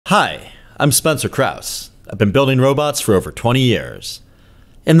Hi, I'm Spencer Krause. I've been building robots for over 20 years.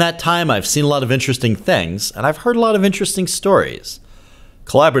 In that time, I've seen a lot of interesting things, and I've heard a lot of interesting stories.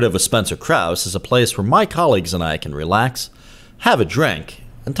 Collaborative with Spencer Krause is a place where my colleagues and I can relax, have a drink,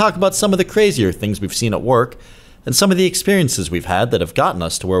 and talk about some of the crazier things we've seen at work and some of the experiences we've had that have gotten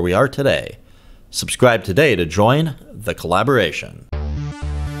us to where we are today. Subscribe today to join the collaboration.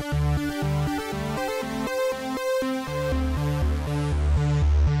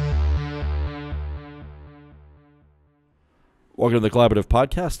 Welcome to the Collaborative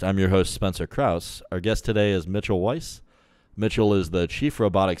Podcast. I'm your host, Spencer Krause. Our guest today is Mitchell Weiss. Mitchell is the Chief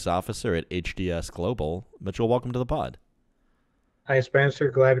Robotics Officer at HDS Global. Mitchell, welcome to the pod. Hi, Spencer.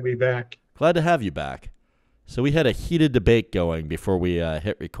 Glad to be back. Glad to have you back. So we had a heated debate going before we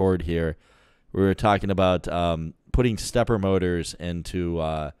hit record here. We were talking about putting stepper motors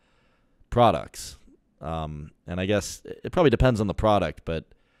into products. And I guess it probably depends on the product, but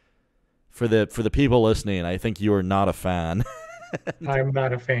for the people listening, I think you are not a fan. I'm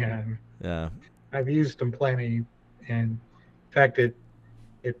not a fan. Yeah. I've used them plenty. And in fact, at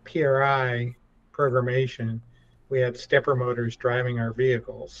PRI programmation, we had stepper motors driving our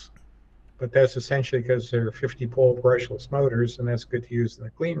vehicles. But that's essentially because they're 50-pole brushless motors, and that's good to use in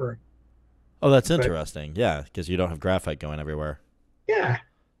the clean room. Oh, that's interesting. Yeah, because you don't have graphite going everywhere. Yeah.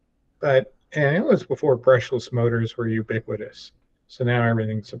 And it was before brushless motors were ubiquitous. So now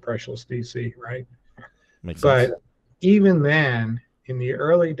everything's a brushless DC, right? Makes sense. But even then, in the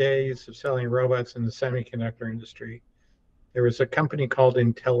early days of selling robots in the semiconductor industry, there was a company called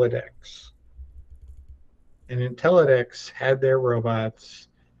Intellidex. And Intellidex had their robots,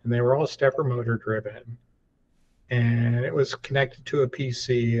 and they were all stepper motor driven. And it was connected to a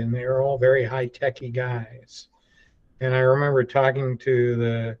PC, and they were all very high-techy guys. And I remember talking to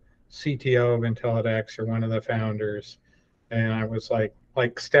the CTO of Intellidex, or one of the founders, and I was like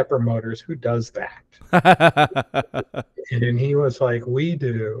stepper motors, who does that? And he was like, we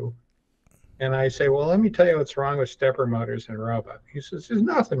do. And I say, well, let me tell you what's wrong with stepper motors and robots. He says, there's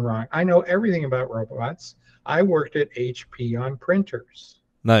nothing wrong. I know everything about robots. I worked at HP on printers.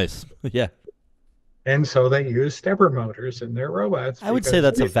 Nice. Yeah. And so they use stepper motors in their robots. I would say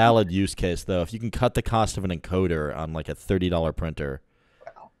that's a valid use case, though. If you can cut the cost of an encoder on like a $30 printer.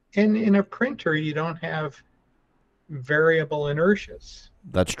 And in a printer, you don't have variable inertias.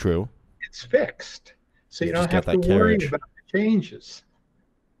 That's true. It's fixed. So you don't have to worry about the changes.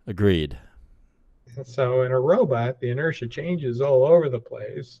 Agreed. So in a robot, the inertia changes all over the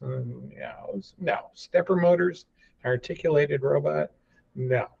place. And, no. Stepper motors, articulated robot,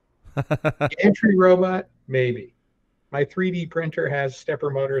 no. Entry robot, maybe. My 3D printer has stepper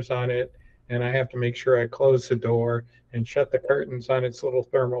motors on it, and I have to make sure I close the door and shut the curtains on its little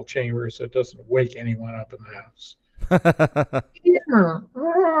thermal chamber so it doesn't wake anyone up in the house.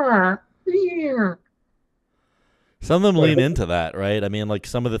 Some of them lean into that, right? I mean, like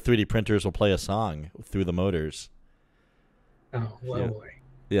some of the 3D printers will play a song through the motors. Oh, lovely.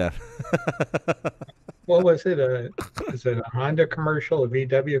 Yeah. What was it? Is it a Honda commercial, a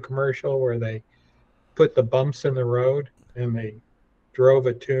VW commercial, where they put the bumps in the road and they drove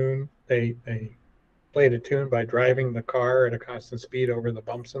a tune? They played a tune by driving the car at a constant speed over the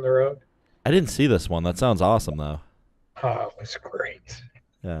bumps in the road. I didn't see this one. That sounds awesome, though. Oh, it was great.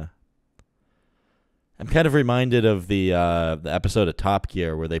 Yeah. I'm kind of reminded of the episode of Top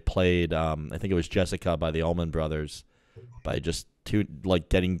Gear where they played, I think it was Jessica by the Allman Brothers, by just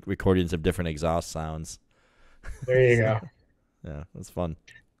getting recordings of different exhaust sounds. There you go. Yeah, that's fun.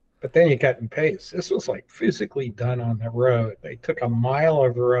 But then you cut and paste. This was like physically done on the road. They took a mile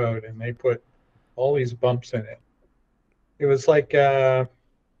of road and they put all these bumps in it. It was like,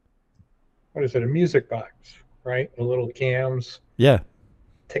 what is it, a music box, right? The little cams. Yeah.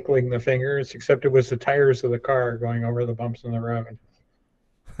 Tickling the fingers, except it was the tires of the car going over the bumps in the road.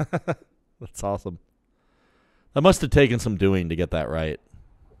 That's awesome. That must have taken some doing to get that right.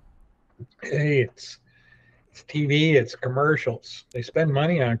 Hey, it's TV, it's commercials. They spend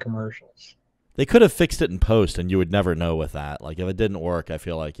money on commercials. They could have fixed it in post, and you would never know with that. Like, if it didn't work, I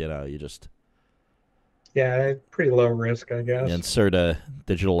feel like, you just... Yeah, pretty low risk, I guess. Insert a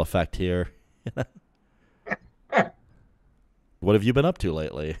digital effect here. What have you been up to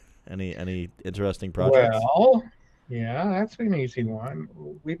lately? Any interesting projects? Well, yeah, that's an easy one.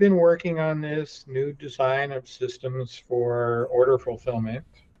 We've been working on this new design of systems for order fulfillment.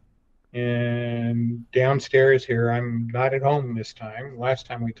 And downstairs here, I'm not at home this time. Last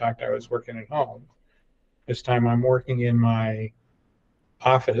time we talked, I was working at home. This time I'm working in my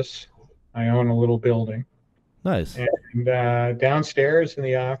office. I own a little building. Nice. And downstairs in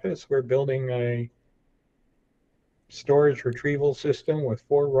the office, we're building a storage retrieval system with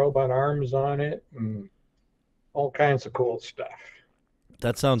 4 robot arms on it and all kinds of cool stuff.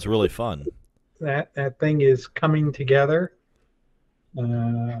 That sounds really fun. That thing is coming together.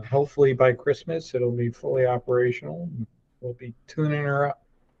 Hopefully by Christmas it'll be fully operational. We'll be tuning her up.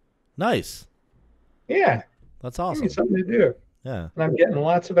 Nice. Yeah, That's give awesome. me something to do. Yeah. And I'm getting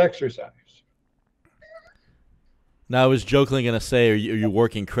lots of exercise. Now, I was jokingly going to say, are you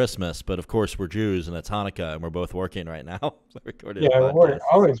working Christmas? But of course, we're Jews and it's Hanukkah, and we're both working right now. Yeah, we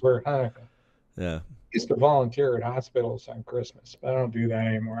always wear Hanukkah. Yeah. I used to volunteer at hospitals on Christmas, but I don't do that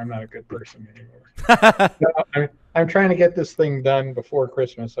anymore. I'm not a good person anymore. No, I'm trying to get this thing done before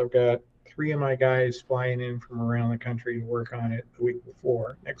Christmas. I've got 3 of my guys flying in from around the country to work on it the week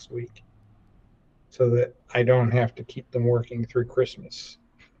before, next week, so that I don't have to keep them working through Christmas.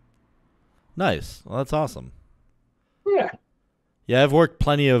 Nice. Well, that's awesome. Yeah. Yeah, I've worked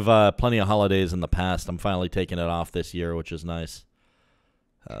plenty of holidays in the past. I'm finally taking it off this year, which is nice.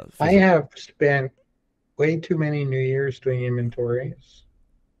 I have spent way too many New Year's doing inventories.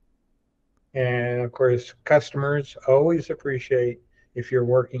 And of course, customers always appreciate if you're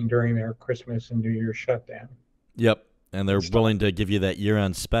working during their Christmas and New Year's shutdown. Yep. And they're willing to give you that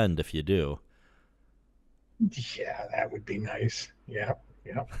year-end spend if you do. Yeah, that would be nice. Yeah.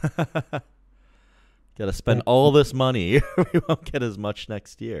 Got to spend all this money. We won't get as much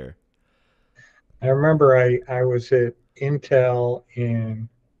next year. I remember I was at Intel in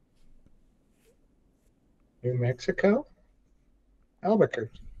New Mexico,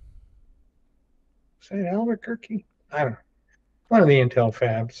 Albuquerque. Is it Albuquerque? I don't know. One of the Intel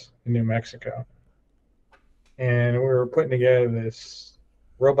fabs in New Mexico. And we were putting together this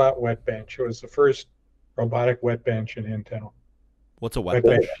robot wet bench. It was the first robotic wet bench in Intel. What's a wet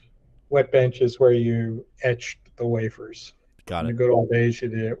bench? Wet bench is where you etched the wafers. Got it. In the good old days, you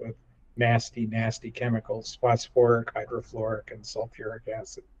did it with nasty, nasty chemicals, phosphoric, hydrofluoric, and sulfuric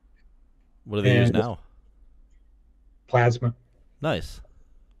acid. What do they use now? Plasma. Nice.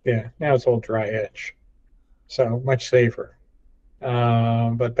 Yeah, now it's all dry etch. So much safer.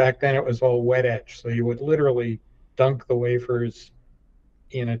 But back then it was all wet etch. So you would literally dunk the wafers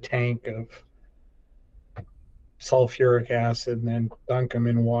in a tank of sulfuric acid and then dunk them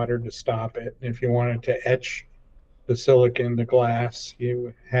in water to stop it. And if you wanted to etch the silicon to glass,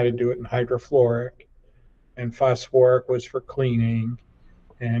 you had to do it in hydrofluoric. And phosphoric was for cleaning.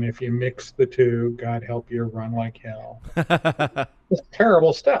 And if you mix the two, God help you, run like hell. It's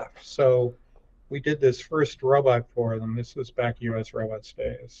terrible stuff. So we did this first robot for them. This was back US Robots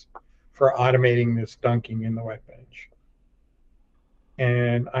days for automating this dunking in the wet bench.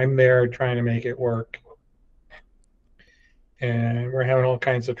 And I'm there trying to make it work. And we're having all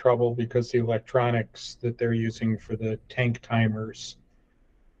kinds of trouble because the electronics that they're using for the tank timers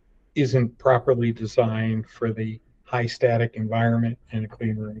isn't properly designed for the high static environment in a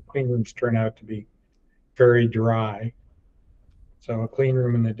clean room. Clean rooms turn out to be very dry. So a clean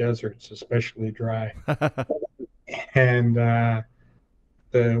room in the desert's especially dry. And the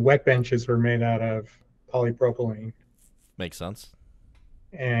wet benches were made out of polypropylene. Makes sense.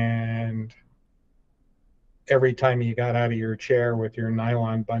 And every time you got out of your chair with your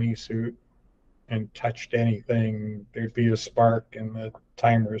nylon bunny suit and touched anything, there'd be a spark and the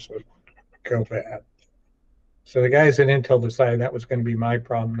timers would go bad. So the guys at Intel decided that was going to be my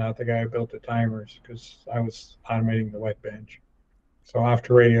problem, not the guy who built the timers, because I was automating the wet bench. So off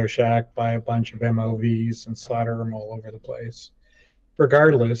to Radio Shack, buy a bunch of MOVs and slaughter them all over the place.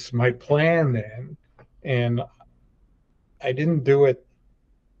 Regardless, my plan then, and I didn't do it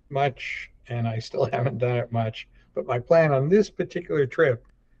much, and I still haven't done it much, but my plan on this particular trip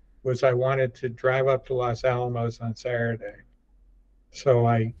was I wanted to drive up to Los Alamos on Saturday. So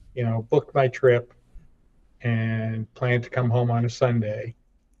I, booked my trip and planned to come home on a Sunday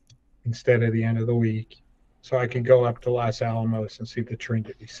instead of the end of the week, so I could go up to Los Alamos and see the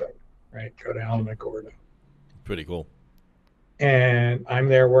Trinity site, right? Go to Alamogordo. Pretty cool. And I'm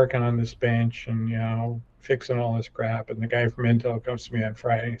there working on this bench and, fixing all this crap. And the guy from Intel comes to me on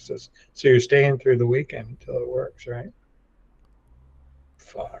Friday and says, "So you're staying through the weekend until it works, right?"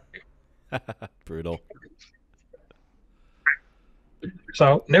 Fuck. Brutal.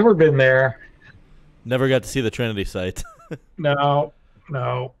 So never been there. Never got to see the Trinity site. No.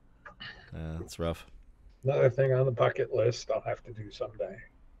 That's rough. Another thing on the bucket list I'll have to do someday.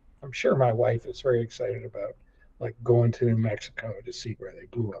 I'm sure my wife is very excited about going to New Mexico to see where they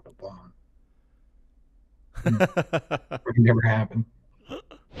blew up a bomb. It never happened.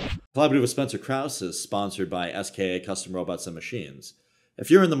 Collaborative with Spencer Krause is sponsored by SKA Custom Robots and Machines.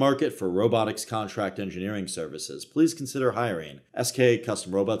 If you're in the market for robotics contract engineering services, please consider hiring SKA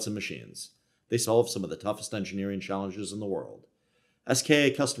Custom Robots and Machines. They solve some of the toughest engineering challenges in the world.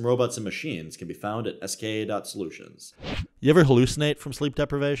 SKA Custom Robots and Machines can be found at ska.solutions. You ever hallucinate from sleep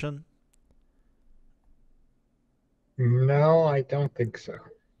deprivation? No, I don't think so.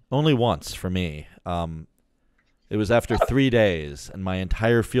 Only once for me. It was after 3 days, and my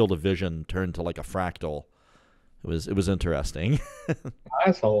entire field of vision turned to like a fractal. It was interesting.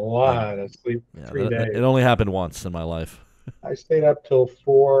 That's a Yeah, lot of sleep. yeah. 3 days. It only happened once in my life. I stayed up till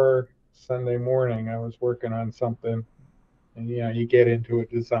 4 Sunday morning. I was working on something, and you get into a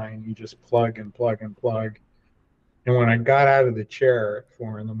design, you just plug and plug and plug. And when I got out of the chair at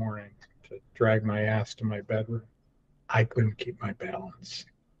 4 in the morning to drag my ass to my bedroom, I couldn't keep my balance.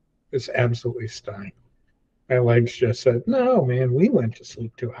 It was absolutely stunning. My legs just said, "No, man, we went to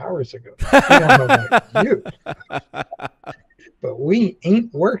sleep 2 hours ago. We don't know about you, but we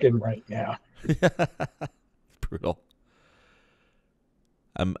ain't working right now." Brutal.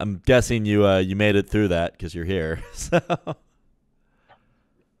 I'm guessing you made it through that because you're here. So.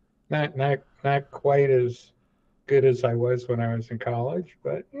 Not quite as good as I was when I was in college,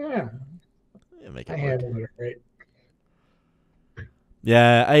 but yeah, Make I it work. handled it right.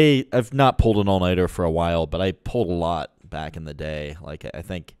 Yeah, I've not pulled an all-nighter for a while, but I pulled a lot back in the day. Like I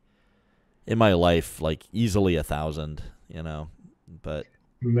think in my life, like easily 1,000, But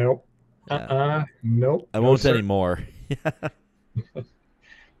Nope. yeah, Nope. I No, won't sir. anymore.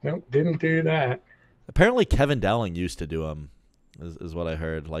 Nope. Didn't do that. Apparently Kevin Dowling used to do them, is what I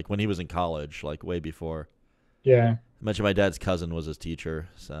heard. Like when he was in college, like way before. Yeah. I mentioned my dad's cousin was his teacher,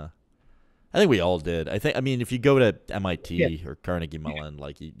 so I think we all did. I mean, if you go to Yeah. MIT or Carnegie Mellon,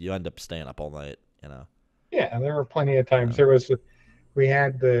 like you end up staying up all night. Yeah. There were plenty of times. Uh, We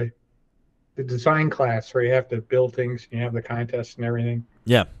had the design class where you have to build things, and you have the contests and everything.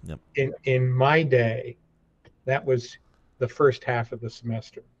 yeah, yep. In my day, that was the first half of the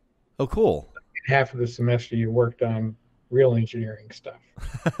semester. Oh, cool. Half of the semester you worked on real engineering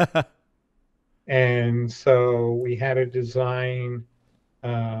stuff. And so we had to design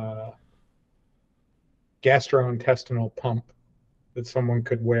a gastrointestinal pump that someone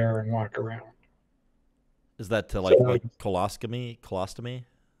could wear and walk around. Is that to like So, like colostomy sort of thing?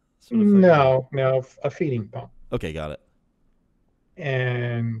 no, a feeding pump. Okay, got it.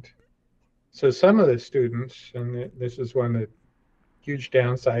 And so some of the students, and this is one of the huge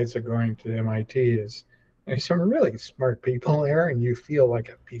downsides of going to MIT, is there's some really smart people there, and you feel like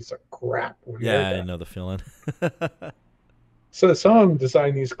a piece of crap when they're Yeah, I done. know the feeling. So some of them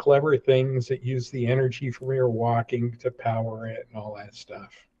design these clever things that use the energy from your walking to power it and all that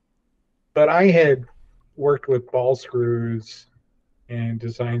stuff. But I had worked with ball screws and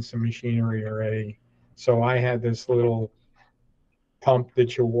designed some machinery already. So I had this little pump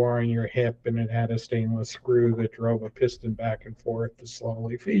that you wore on your hip, and it had a stainless screw that drove a piston back and forth to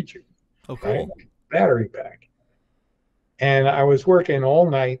slowly feed you. Oh, Right? cool. Battery pack. And I was working all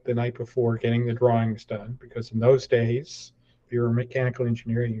night the night before getting the drawings done, because in those days, if you were a mechanical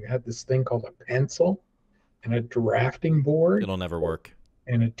engineer, you had this thing called a pencil and a drafting board It'll never work.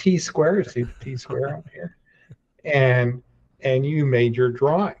 and a T square. See the T square on here? And you made your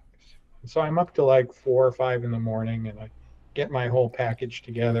drawings. So I'm up to like 4 or 5 in the morning, and I get my whole package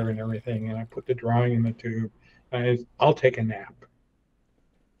together and everything, and I put the drawing in the tube. I'll take a nap.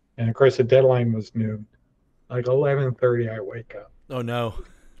 And of course, the deadline was noon. Like 11:30, I wake up. Oh no.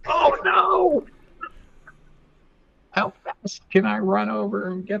 Oh no! How fast can I run over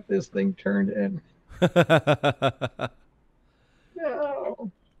and get this thing turned in?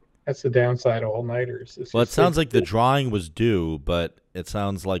 No. That's the downside of all-nighters. Well, it sounds like the drawing was due, but it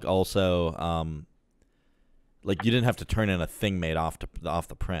sounds like also like you didn't have to turn in a thing made off the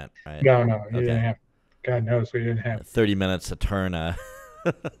print, right? No, you Okay. didn't have. God knows we didn't have. 30 minutes to turn a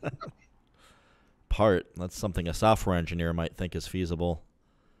part. That's something a software engineer might think is feasible.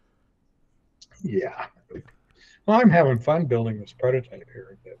 Yeah. Well, I'm having fun building this prototype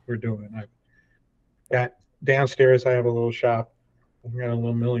here that we're doing. I've got downstairs. I have a little shop. I've got a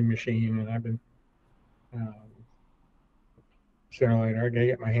little milling machine, and I've been sooner or later I gotta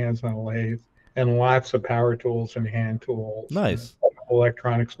get my hands on a lathe and lots of power tools and hand tools. Nice. And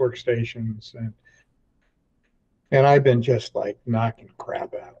electronics workstations, and I've been just like knocking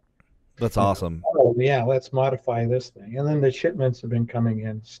crap out. That's awesome. Oh yeah, let's modify this thing. And then the shipments have been coming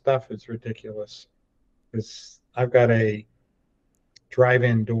in. Stuff is ridiculous. I've got a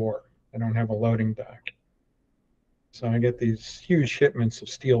drive-in door. I don't have a loading dock. So I get these huge shipments of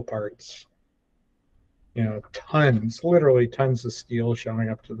steel parts. Tons, literally tons of steel showing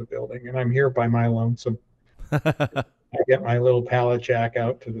up to the building. And I'm here by my lonesome. I get my little pallet jack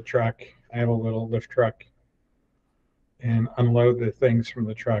out to the truck. I have a little lift truck. and unload the things from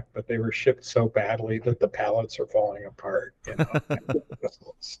the truck, but they were shipped so badly that the pallets are falling apart, this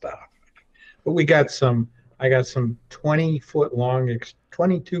little stuff. But I got some 20-foot long,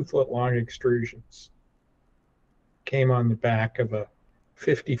 22-foot long extrusions. Came on the back of a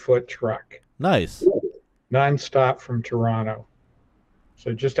 50-foot truck, Nice. nonstop from Toronto.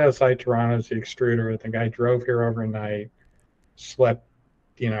 So just outside Toronto is the extruder. The guy drove here overnight, slept,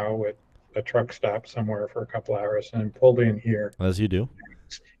 at a truck stop somewhere for a couple hours, and then pulled in here. As you do.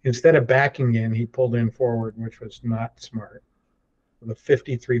 Instead of backing in, he pulled in forward, which was not smart, with a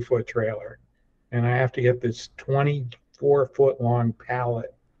 53-foot trailer. And I have to get this 24-foot long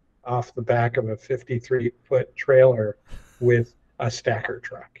pallet off the back of a 53-foot trailer with a stacker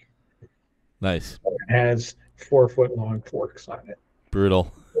truck. Nice. It has 4-foot long forks on it.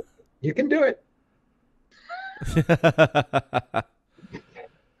 Brutal. You can do it.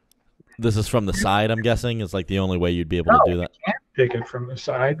 This is from the side, I'm guessing, is like the only way you'd be able to do that. You can't pick it from the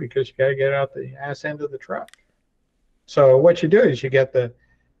side because you got to get out the ass end of the truck. So what you do is you get the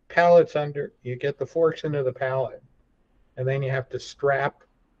pallets you get the forks into the pallet, and then you have to strap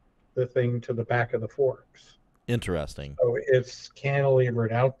the thing to the back of the forks. Interesting. So it's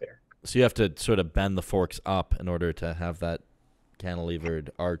cantilevered out there. So you have to sort of bend the forks up in order to have that cantilevered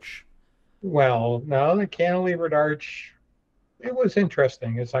arch. Well, no, the cantilevered arch, it was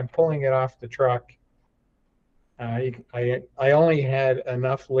interesting as I'm pulling it off the truck. I only had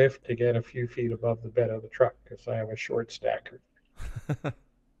enough lift to get a few feet above the bed of the truck because I have a short stacker.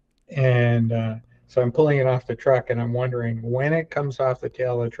 And so I'm pulling it off the truck, and I'm wondering when it comes off the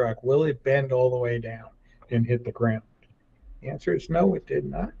tail of the truck, will it bend all the way down and hit the ground? The answer is no, it did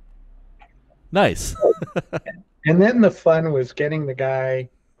not. Nice. And then the fun was getting the guy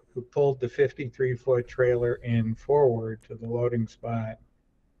who pulled the 53-foot trailer in forward to the loading spot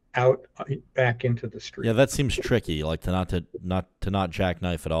out back into the street. Yeah, that seems tricky, like to not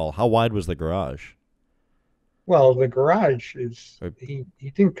jackknife at all. How wide was the garage? Well, the garage is he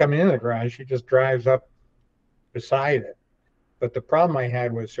didn't come in the garage, he just drives up beside it. But the problem I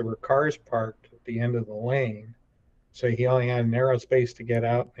had was there were cars parked at the end of the lane. So he only had a narrow space to get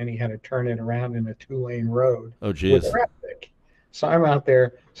out, and he had to turn it around in a 2-lane road with traffic. So I'm out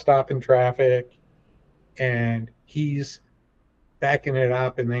there stopping traffic, and he's backing it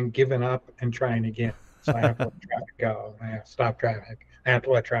up and then giving up and trying again. So I have to let traffic go. I have to stop traffic. I have to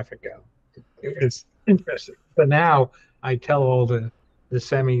let traffic go. It was interesting. But now I tell all the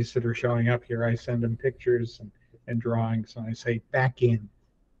semis that are showing up here, I send them pictures and drawings, and I say, back in.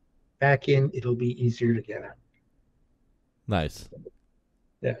 Back in, it'll be easier to get out. Nice.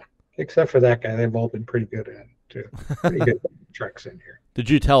 Yeah. Except for that guy, they've all been pretty good at it, too. Pretty good trucks in here. Did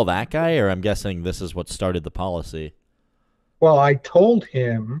you tell that guy, or I'm guessing this is what started the policy? Well, I told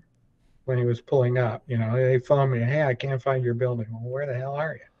him when he was pulling up, they phoned me, hey, I can't find your building. Well, where the hell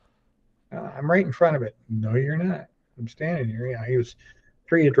are you? I'm right in front of it. No, you're not. I'm standing here. Yeah, he was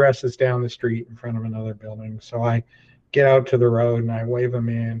 3 addresses down the street in front of another building. So I get out to the road and I wave him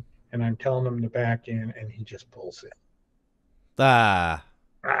in, and I'm telling him to back in, and he just pulls in. That's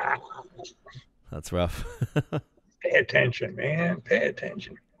rough. Pay attention, man. Pay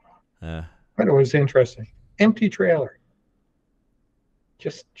attention. Yeah. But it was interesting. Empty trailer.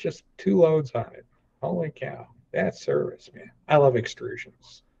 Just 2 loads on it. Holy cow. That's service, man. I love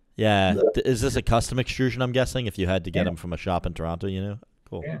extrusions. Yeah. Is this a custom extrusion, I'm guessing, if you had to get them from a shop in Toronto,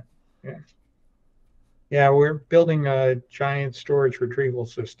 Cool. Yeah. Yeah, we're building a giant storage retrieval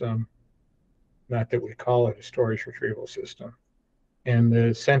system. Not that we call it a storage retrieval system. And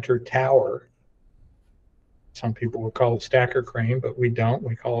the center tower, some people would call it stacker crane, but we don't.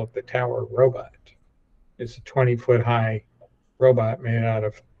 We call it the tower robot. It's a 20-foot high robot made out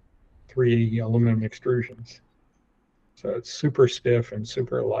of 3 aluminum extrusions. So it's super stiff and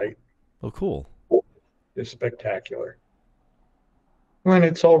super light. Oh, cool. It's spectacular. When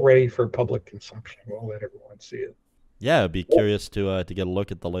it's all ready for public consumption, we'll let everyone see it. Yeah, I'd be curious to get a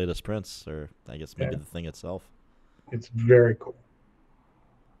look at the latest prints, or I guess maybe the thing itself. It's very cool.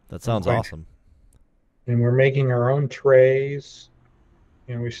 That sounds awesome. And we're making our own trays.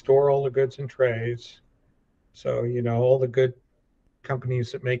 We store all the goods in trays. So, all the good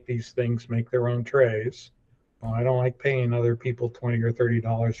companies that make these things make their own trays. Well, I don't like paying other people $20 or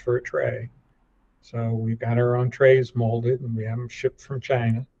 $30 for a tray. So we've got our own trays molded, and we have them shipped from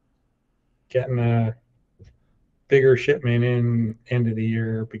China. Getting a bigger shipment in end of the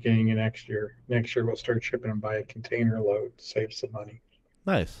year, beginning of next year. Next year we'll start shipping them by a container load to save some money.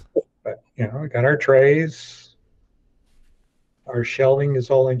 Nice. But we got our trays. Our shelving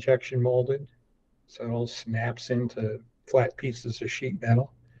is all injection molded, so it all snaps into flat pieces of sheet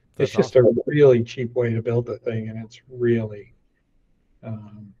metal. It's That's just awesome. a really cheap way to build the thing, and it's really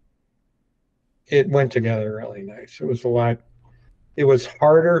um, it went together really nice. It was a lot. It was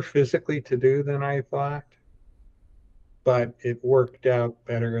harder physically to do than I thought, but it worked out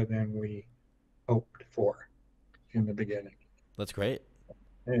better than we hoped for in the beginning. That's great.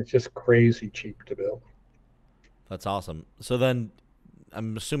 And it's just crazy cheap to build. That's awesome. So then,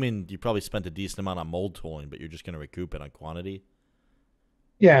 I'm assuming you probably spent a decent amount on mold tooling, but you're just going to recoup it on quantity.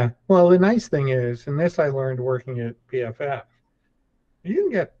 Yeah. Well, the nice thing is, and this I learned working at PFF, you can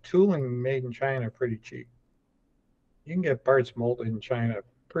get tooling made in China pretty cheap. You can get parts molded in China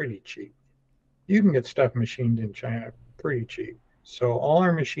pretty cheap. You can get stuff machined in China pretty cheap. So all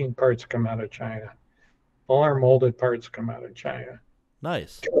our machined parts come out of China. All our molded parts come out of China.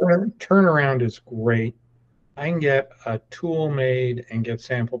 Nice. Turnaround is great. I can get a tool made and get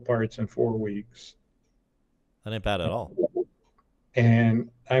sample parts in 4 weeks. That ain't bad at all. And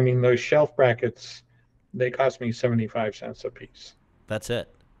I mean, those shelf brackets, they cost me 75 cents a piece. That's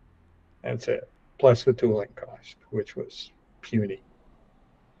it. That's it. Plus the tooling cost, which was puny.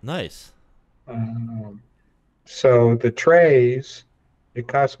 Nice. Um, so the trays, it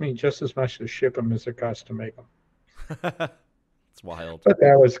cost me just as much to ship them as it cost to make them. It's wild. But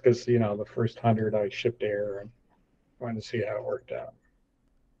that was because, the first 100 I shipped air and wanted to see how it worked out.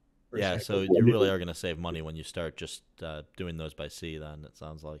 Yeah, so you really are going to save money when you start just doing those by sea. Then it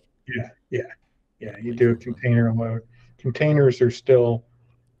sounds like. Yeah. You do a container load. Containers are still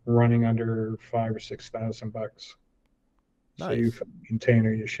running under 5 or 6,000 bucks. Nice. So you fill a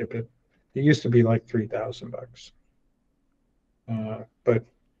container, you ship it. It used to be like 3,000 bucks, but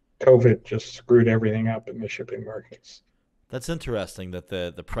COVID just screwed everything up in the shipping markets. That's interesting that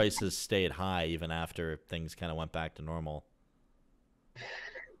the prices stayed high even after things kind of went back to normal.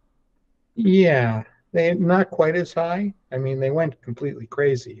 Yeah, they not quite as high. I mean, they went completely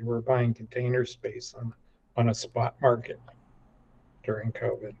crazy. You were buying container space on a spot market during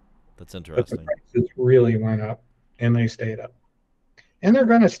COVID, That's but the interesting. prices really went up, and they stayed up, and they're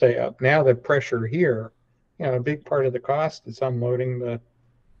going to stay up now. The pressure here, a big part of the cost is unloading the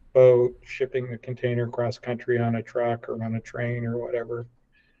boat, shipping the container cross country on a truck or on a train or whatever.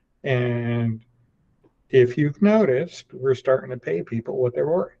 And if you've noticed, we're starting to pay people what they're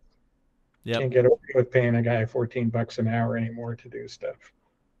worth. Yep. Can't get away with paying a guy 14 bucks an hour anymore to do stuff.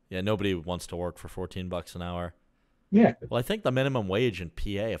 Yeah, nobody wants to work for 14 bucks an hour. Yeah. Well, I think the minimum wage in PA,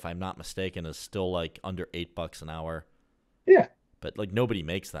 if I'm not mistaken, is still like under 8 bucks an hour. Yeah. But like nobody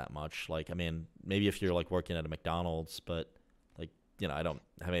makes that much. Like, I mean, maybe if you're like working at a McDonald's, but like, I don't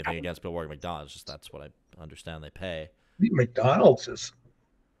have anything against people working at McDonald's. Just that's what I understand they pay. McDonald's is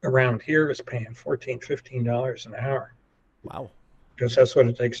around here is paying $14, $15 an hour Wow. because that's what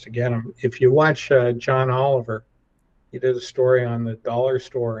it takes to get them. If you watch John Oliver, he did a story on the dollar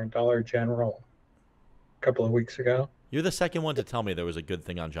store and Dollar General a couple of weeks ago. You're the second one to tell me there was a good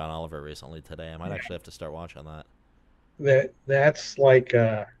thing on John Oliver recently today. I might actually have to start watching that. That's like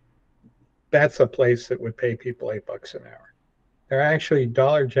that's a place that would pay people 8 bucks an hour. There are actually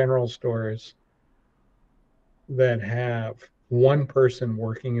Dollar General stores that have one person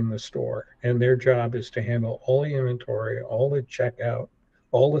working in the store, and their job is to handle all the inventory, all the checkout,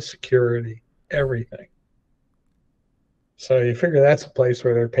 all the security, everything. So you figure that's a place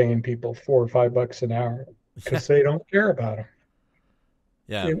where they're paying people 4 or 5 bucks an hour because they don't care about them.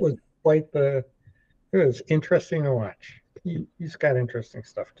 Yeah. It was it was interesting to watch. He's got interesting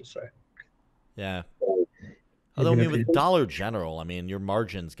stuff to say. Yeah. Although, I mean, with Dollar General, I mean, your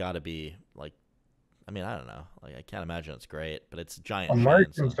margin's got to be like, I mean, I don't know. Like, I can't imagine it's great, but it's a giant chain.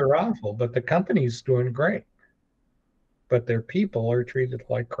 Margins are awful, but the company's doing great. But their people are treated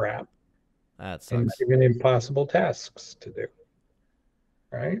like crap. That sucks. And given impossible tasks to do.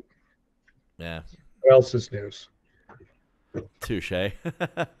 Right? Yeah. What else is news? Touche.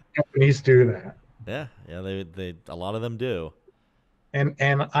 Companies do that. Yeah. They a lot of them do. And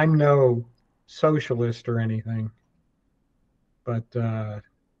I'm no socialist or anything, but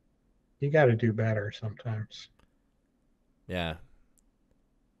you got to do better sometimes. Yeah.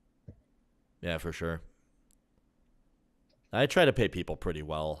 Yeah, for sure. I try to pay people pretty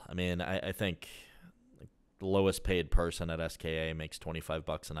well. I mean, I think the lowest paid person at SKA makes 25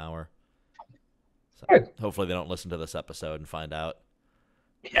 bucks an hour. So hopefully they don't listen to this episode and find out.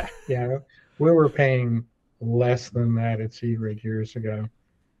 Yeah. We were paying less than that at Seagrid years ago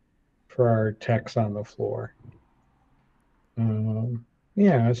for our techs on the floor.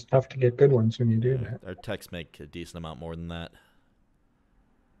 Yeah, it's tough to get good ones when you do that. Our techs make a decent amount more than that.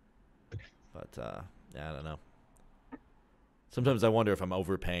 But, yeah, I don't know. Sometimes I wonder if I'm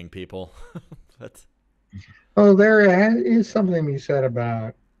overpaying people. But Oh, there is something to be said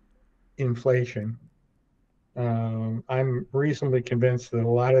about inflation. I'm reasonably convinced that a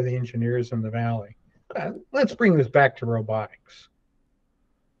lot of the engineers in the valley. Let's bring this back to robotics.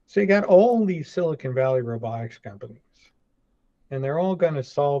 So you got all these Silicon Valley robotics companies, and they're all going to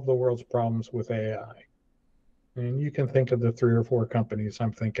solve the world's problems with AI. And you can think of the three or four companies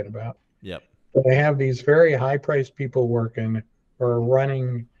I'm thinking about. Yep. But they have these very high-priced people working or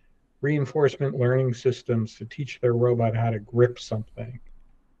running reinforcement learning systems to teach their robot how to grip something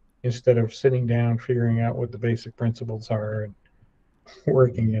instead of sitting down, figuring out what the basic principles are and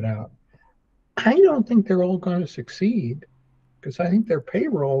working it out. I don't think they're all going to succeed because I think their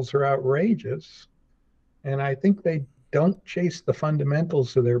payrolls are outrageous. And I think they don't chase the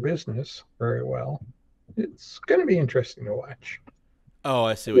fundamentals of their business very well. It's going to be interesting to watch. Oh,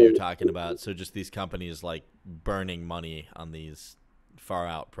 I see what you're talking about. So just these companies like burning money on these far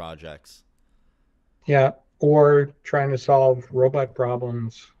out projects. Yeah. Or trying to solve robot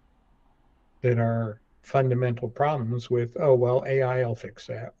problems that are fundamental problems with, oh, well, AI will fix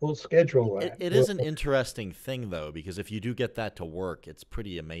that. We'll schedule It, that. it We'll, is an interesting thing though, because if you do get that to work, it's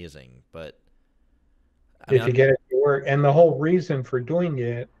pretty amazing. But I mean, if you get it to work. And the whole reason for doing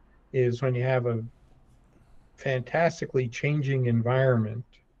it is when you have a fantastically changing environment,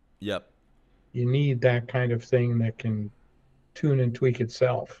 yep. you need that kind of thing that can tune and tweak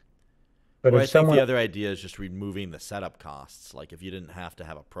itself. But Or if I think someone, the other idea is just removing the setup costs. Like if you didn't have to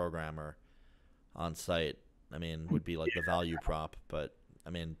have a programmer on site, I mean, would be like the value prop. But I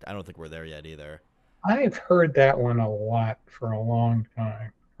mean, I don't think we're there yet either. I've heard that one a lot for a long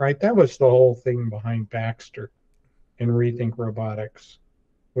time, right? That was the whole thing behind Baxter and Rethink Robotics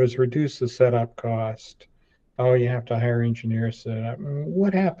was reduce the setup cost. Oh, you have to hire engineers to set up.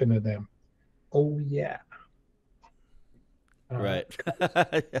 What happened to them? Oh, yeah. Uh, Right.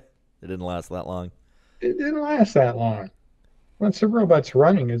 It didn't last that long. it didn't last that long. Once the robot's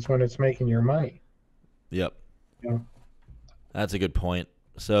running is when it's making your money. Yep. You know? That's a good point.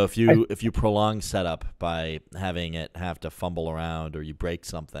 So I, if you prolong setup by having it have to fumble around or you break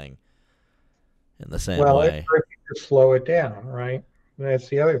something in the same well, it's way. perfect to slow it down, right? That's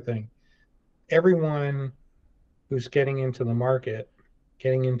the other thing. Everyone who's getting into the market,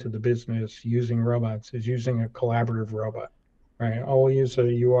 getting into the business using robots is using a collaborative robot, right? Oh, we'll use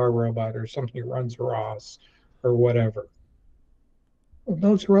a UR robot or something that runs ROS or whatever. Well,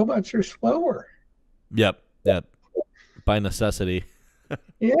 those robots are slower. Yep. Yep. By necessity.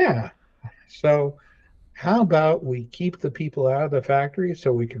 Yeah. So how about we keep the people out of the factory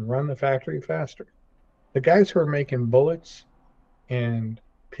so we can run the factory faster? The guys who are making bullets and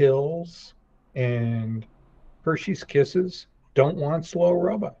pills and Hershey's Kisses don't want slow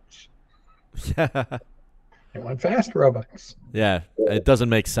robots. Yeah. They want fast robots. Yeah. It doesn't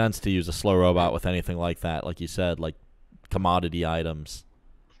make sense to use a slow robot with anything like that. Like you said, like commodity items.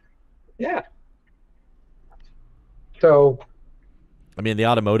 Yeah. So, I mean, the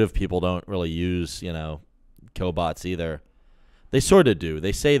automotive people don't really use, cobots either. They sort of do.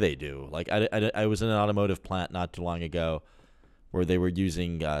 They say they do. Like I was in an automotive plant not too long ago where they were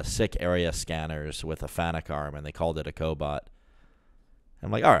using sick area scanners with a FANUC arm, and they called it a cobot.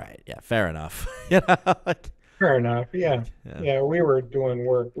 I'm like, all right, yeah, fair enough. Like, fair enough. Yeah. yeah, Yeah. We were doing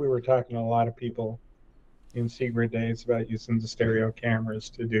work. We were talking to a lot of people in secret days about using the stereo cameras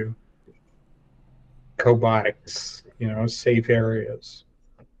to do cobotics, safe areas.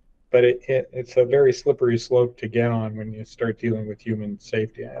 But it's a very slippery slope to get on when you start dealing with human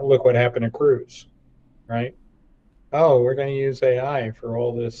safety. Look what happened to Krause, right? Oh, we're going to use AI for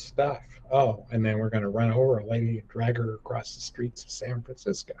all this stuff. Oh, and then we're going to run over a lady and drag her across the streets of San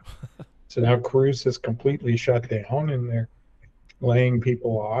Francisco. So now Krause is completely shut down and they're laying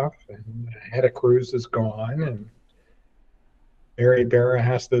people off, and the head of Krause is gone, and Mary Barra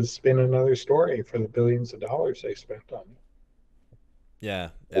has to spin another story for the billions of dollars they spent on it. yeah,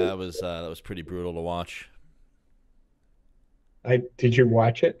 that was pretty brutal to watch. I did you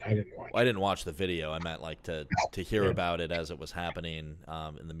watch it? I didn't watch Well, I it. didn't watch the video. I meant like to hear Yeah, about it as it was happening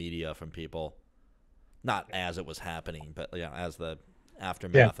in the media from people, not as it was happening, but yeah, as the yeah,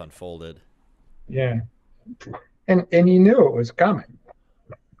 aftermath unfolded. yeah. And you knew it was coming.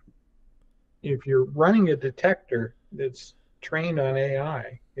 If you're running a detector that's trained on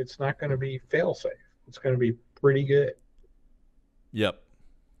AI, it's not going to be fail safe. It's going to be pretty good. Yep.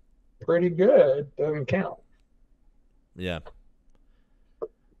 Pretty good doesn't count. Yeah.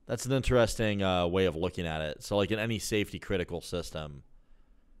 That's an interesting way of looking at it. So, like in any safety critical system,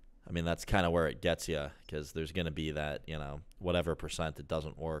 I mean, that's kind of where it gets you because there's going to be that, whatever percent that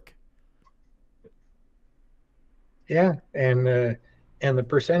doesn't work. Yeah, and the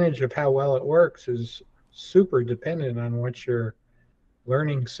percentage of how well it works is super dependent on what your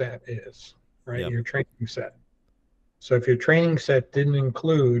learning set is, right? Yep. Your training set. So if your training set didn't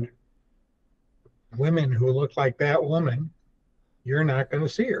include women who look like that woman, you're not going to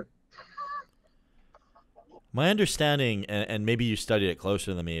see her. My understanding, and maybe you studied it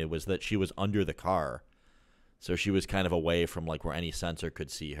closer than me, was that she was under the car. So she was kind of away from like where any sensor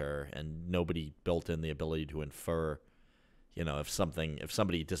could see her, and nobody built in the ability to infer, if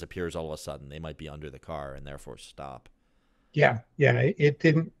somebody disappears all of a sudden, they might be under the car and therefore stop. Yeah, it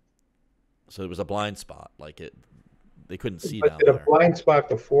didn't. So it was a blind spot. They couldn't see But down did a there. blind spot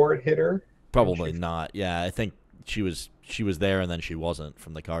before it hit her? When Probably she not. Yeah, I think she was there and then she wasn't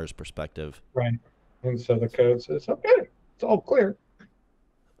from the car's perspective. right, and so the code says, okay, it's all clear.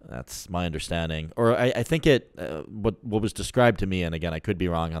 That's my understanding, or I think what was described to me, and again I could be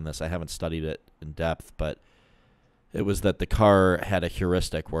wrong on this. I haven't studied it in depth, but it was that the car had a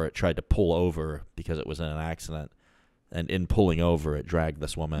heuristic where it tried to pull over because it was in an accident, and in pulling over, it dragged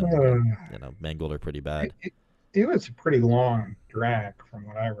this woman and Uh, mangled her pretty it, bad. it, it was a pretty long drag from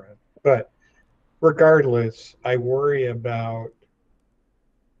what I read, but regardless, I worry about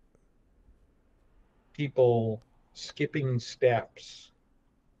people skipping steps,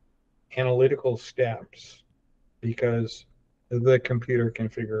 analytical steps, because the computer can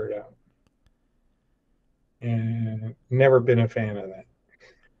figure it out. And never been a fan of that.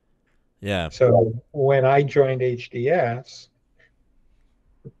 Yeah. So when I joined HDS,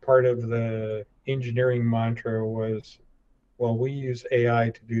 part of the engineering mantra was, well, we use AI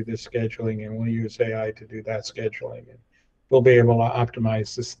to do this scheduling and we'll use AI to do that scheduling. And we'll be able to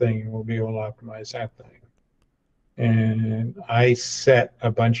optimize this thing and we'll be able to optimize that thing. And I set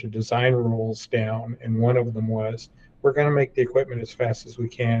a bunch of design rules down, and one of them was we're going to make the equipment as fast as we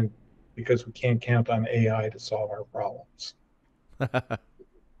can because we can't count on AI to solve our problems.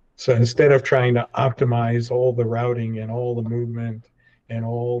 So instead of trying to optimize all the routing and all the movement and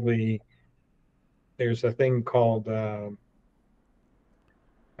there's a thing called, oh,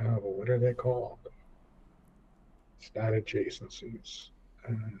 what are they called? It's not adjacencies.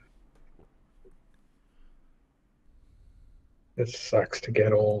 Uh, it sucks to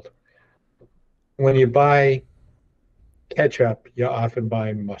get old. When you buy ketchup, you often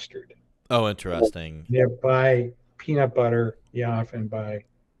buy mustard. Oh, interesting. You buy peanut butter, you often buy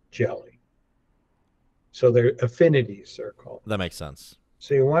jelly. So they're affinities, they're called. That makes sense.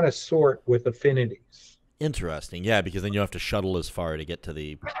 So you want to sort with affinities. Interesting. Yeah, because then you have to shuttle as far to get to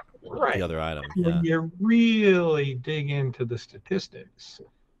the Right. other item. When Yeah. you really dig into the statistics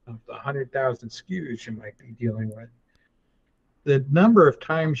of the 100,000 SKUs you might be dealing with, the number of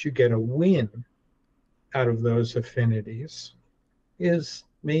times you get a win out of those affinities is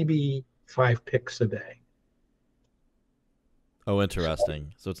maybe 5 picks a day. Oh,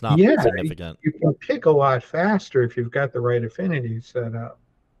 interesting. So it's not Yeah, significant. you can pick a lot faster if you've got the right affinities set up.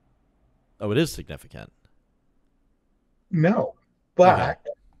 Oh, it is significant. No, Okay. but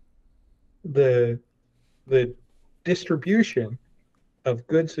the the distribution of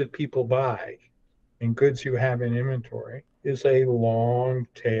goods that people buy and goods you have in inventory is a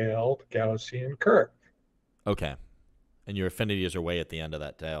long-tailed Gaussian curve. Okay. And your affinities are way at the end of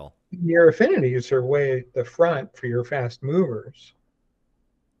that tail. Your affinities are way at the front for your fast movers,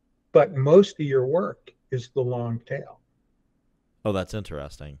 but most of your work is the long tail. Oh, that's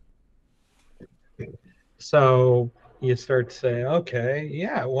interesting. So you start to say, okay,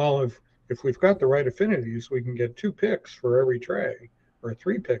 yeah, well, if we've got the right affinities, we can get 2 picks for every tray or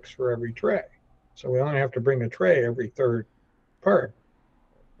 3 picks for every tray. So we only have to bring a tray every third part.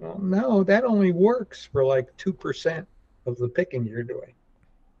 Well, no, that only works for like 2% of the picking you're doing.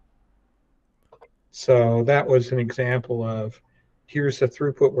 So that was an example of here's the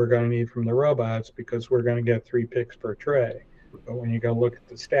throughput we're going to need from the robots because we're going to get 3 picks per tray. But when you go look at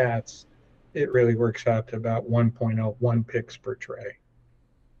the stats, it really works out to about 1.01 picks per tray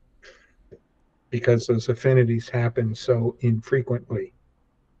because those affinities happen so infrequently.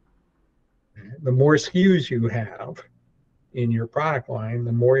 The more SKUs you have in your product line,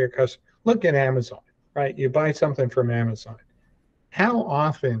 the more your customer look at Amazon, right? You buy something from Amazon. How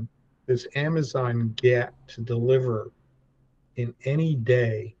often does Amazon get to deliver in any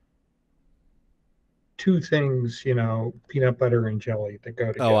day 2 things, peanut butter and jelly that go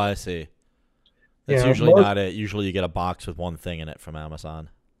Oh, together? I see. That's usually Most, not it. Usually you get a box with one thing in it from Amazon.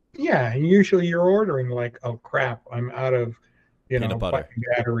 yeah, and usually you're ordering like, oh crap, I'm out of, Peanut butter. button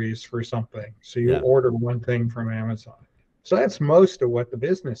batteries for something. So you Yeah. order one thing from Amazon. So that's most of what the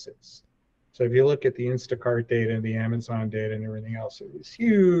business is. So if you look at the Instacart data, the Amazon data, and everything else, it is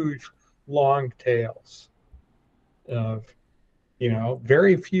huge, long tails of,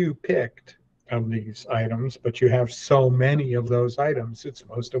 very few picked of these items, but you have so many of those items, it's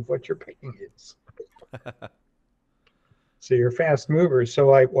most of what you're paying is. So you're fast movers. So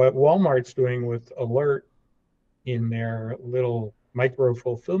like what Walmart's doing with Alert in their little micro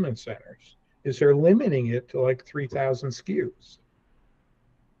fulfillment centers is they're limiting it to like 3,000 SKUs.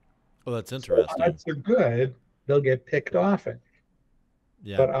 Oh, that's So interesting. odds are good they'll get picked off it,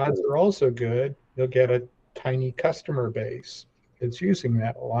 Yeah. but odds are also good they'll get a tiny customer base that's using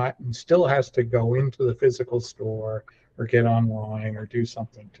that a lot and still has to go into the physical store or get online or do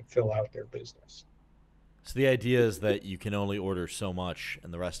something to fill out their business. So the idea is that you can only order so much,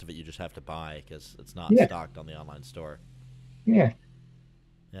 and the rest of it you just have to buy because it's not Yeah, stocked on the online store. yeah.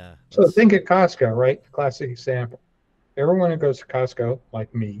 Yeah, So that's think of Costco, right? Classic example. Everyone who goes to Costco,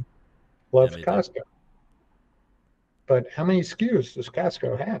 like me, yeah, loves me too. Costco. But how many SKUs does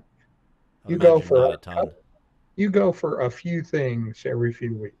Costco have? I would You go imagine for not a a ton. you go for a few things every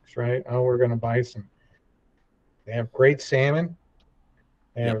few weeks, right? Oh, we're going to buy some. They have great salmon.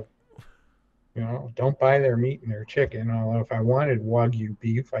 They Yep. have, don't buy their meat and their chicken. Although if I wanted Wagyu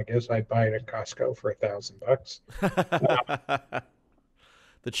beef, I guess I'd buy it at Costco for $1,000.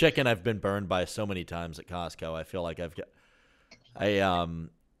 The chicken I've been burned by so many times at Costco. I feel like I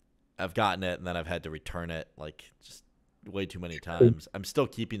I've gotten it and then I've had to return it like just way too many times. I'm still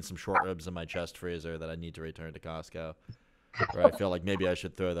keeping some short ribs in my chest freezer that I need to return to Costco. Where I feel like maybe I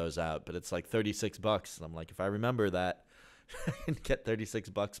should throw those out, but it's like $36. And I'm like, if I remember that, I can get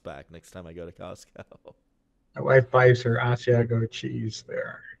 $36 back next time I go to Costco. My wife buys her Asiago cheese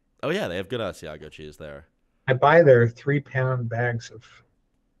there. Oh yeah, they have good Asiago cheese there. I buy their 3-pound bags of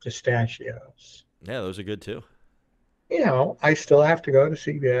pistachios. Yeah, those are good too. I still have to go to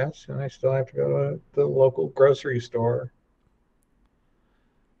CVS and I still have to go to the local grocery store.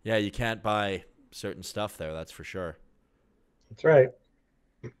 Yeah, you can't buy certain stuff there, that's for sure. That's right.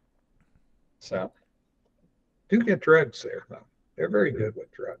 So do get drugs there, though. They're very good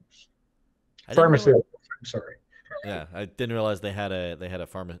with drugs. I didn't realize. Pharmaceuticals, I'm sorry. Yeah, I didn't realize they had a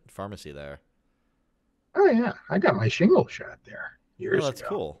pharmacy there. Oh yeah, I got my shingle shot there Oh, years that's ago.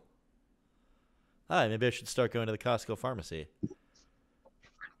 cool. Hi, maybe I should start going to the Costco pharmacy.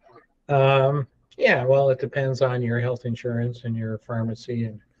 Yeah, well, it depends on your health insurance and your pharmacy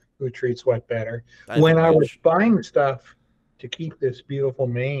and who treats what better. I When think I we was should. buying stuff to keep this beautiful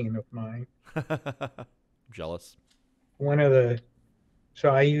mane of mine, Jealous. one of the so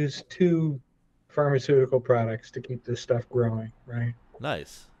I use two pharmaceutical products to keep this stuff growing, right?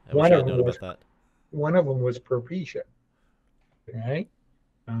 Nice. I wish One I of had them known was about that. one of them was Propecia, right?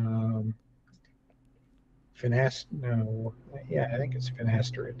 Um, no, yeah, I think it's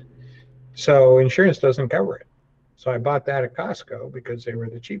finasteride. So insurance doesn't cover it. So I bought that at Costco because they were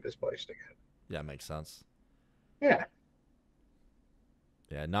the cheapest place to get it. Yeah, makes sense. Yeah.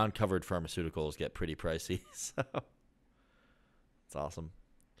 Yeah, non-covered pharmaceuticals get pretty pricey, so it's awesome.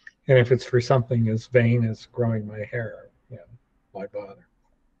 And if it's for something as vain as growing my hair, why bother?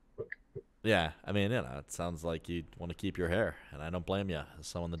 Yeah, I mean, it sounds like you want to keep your hair, and I don't blame you as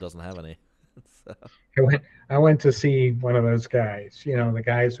someone that doesn't have any. So, I went I went to see one of those guys, the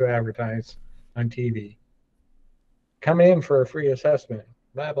guys who advertise on TV. Come in for a free assessment.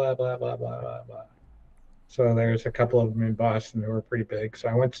 Blah blah blah blah blah blah blah. So there's a couple of them in Boston who are pretty big. So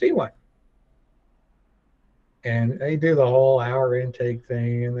I went to see one. And they do the whole hour intake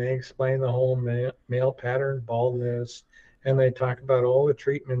thing and they explain the whole male pattern baldness and they talk about all the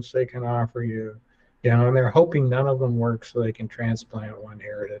treatments they can offer you, and they're hoping none of them work so they can transplant one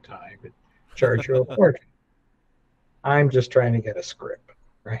hair at a time and charge you a fortune. I'm just trying to get a script,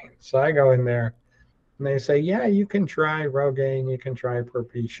 right? So I go in there and they say, yeah, you can try Rogaine, you can try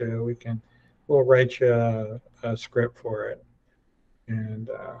Propecia, we'll write you a script for it. And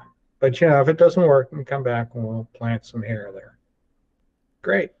but if it doesn't work, we come back and we'll plant some hair there.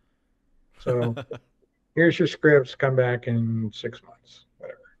 Great. So here's your scripts. Come back in 6 months,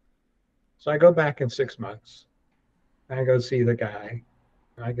 whatever. So I go back in 6 months. I go see the guy.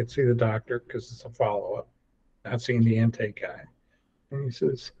 I could see the doctor because it's a follow up. Not seeing the intake guy. And he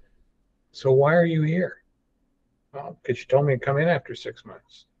says, "So why are you here?" Well, because you told me to come in after 6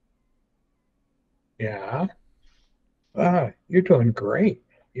 months. Yeah. You're doing great.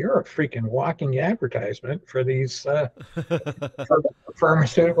 You're a freaking walking advertisement for these for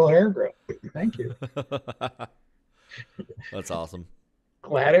pharmaceutical hair growth. Thank you. that's awesome.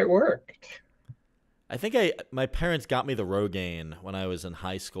 Glad it worked. I think my parents got me the Rogaine when I was in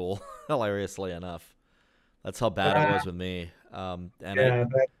high school. Hilariously enough, that's how bad it was with me. And Yeah,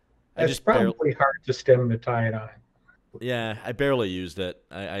 I that's just barely, probably hard to stem the tide on. yeah, I barely used it.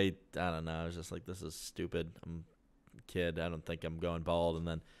 I don't know. I was just like, this is stupid. I'm a kid. I don't think I'm going bald. And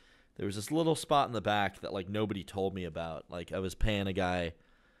then There was this little spot in the back that like nobody told me about. Like I was paying a guy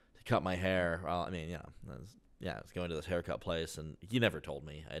to cut my hair. Well, I mean, I was going to this haircut place, and he never told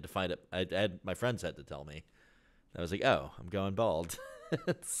me. I had to find it. I had my friends had to tell me. I was like, oh, I'm going bald.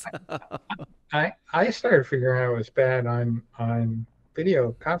 So, I started figuring out it was bad on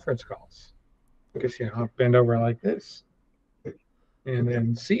video conference calls because I'll bend over like this and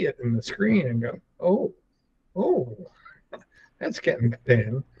then see it in the screen and go, oh, that's getting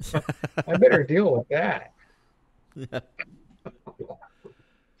thin. I better deal with that. yeah,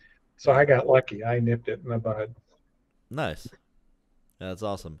 So yeah, I got lucky. I nipped it in the bud. nice. Yeah, that's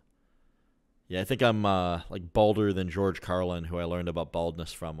awesome. Yeah, I think I'm like balder than George Carlin, who I learned about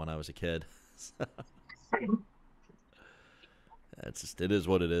baldness from when I was a kid. It's just it is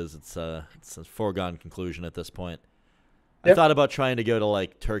what it is. It's a foregone conclusion at this point. I Yep. thought about trying to go to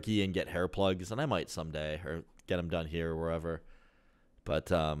like Turkey and get hair plugs, and I might someday or get them done here or wherever. But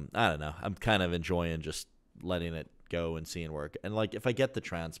I don't know. I'm kind of enjoying just letting it go and seeing work. And like if I get the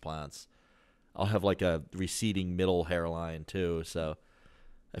transplants, I'll have like a receding middle hairline too. So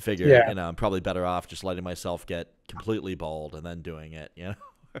I figure Yeah. I'm probably better off just letting myself get completely bald and then doing it. Yeah.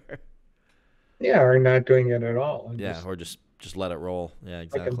 Or not doing it at all and Yeah, just or just let it roll. Yeah,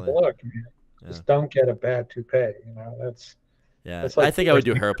 like a exactly. book. Yeah. Just don't get a bad toupee. Yeah, That's I like think I would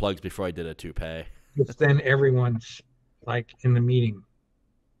do hair plugs before I did a toupee. because then everyone's like in the meeting.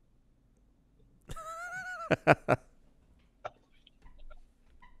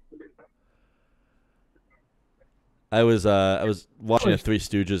 I was watching a Was Three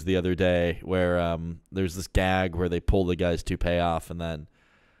Stooges the other day where there's this gag where they pull the guy's toupee off and then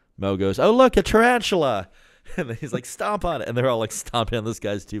Mo goes, "Oh look, a tarantula," and then he's like, "Stomp on it," and they're all like stomping on this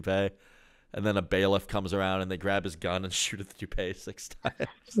guy's toupee, and then a bailiff comes around and they grab his gun and shoot at the toupee 6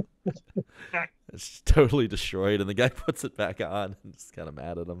 times. It's just totally destroyed, and the guy puts it back on and is kind of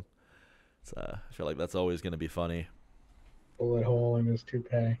mad at him. So I feel like that's always going to be funny. bullet hole in his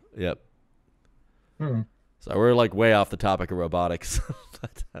toupee. Yep. Hmm. So we're like way off the topic of robotics,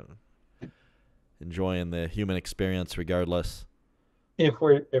 but I'm enjoying the human experience regardless. If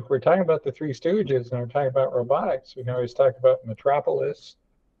we're talking about the Three Stooges and we're talking about robotics, we can always talk about Metropolis.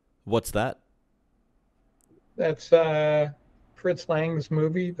 What's that? That's Fritz Lang's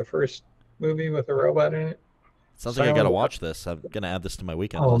movie, the first movie with a robot in it. Sounds like I got to Silent. watch this. I'm gonna add this to my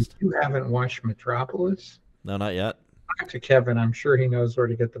weekend Oh, list. you haven't watched Metropolis? No, not yet. Talk to Kevin. I'm sure he knows where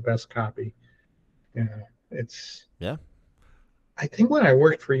to get the best copy. Yeah, it's. Yeah. I think when I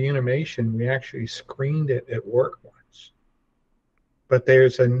worked for Unimation, we actually screened it at work once. But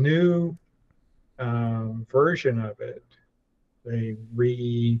there's a new version of it. They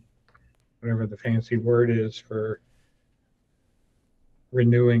whatever the fancy word is for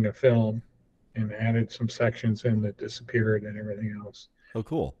renewing a film and added some sections in that disappeared and everything else. Oh,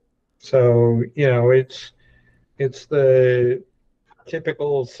 cool. So, it's the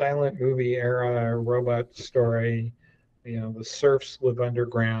typical silent movie era robot story. The serfs live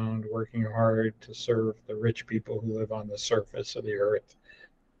underground, working hard to serve the rich people who live on the surface of the earth.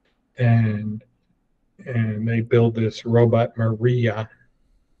 And they build this robot Maria,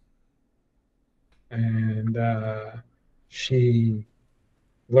 and she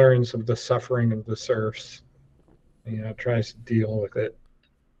learns of the suffering of the serfs. Tries to deal with it.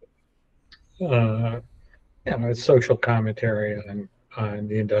 It's social commentary on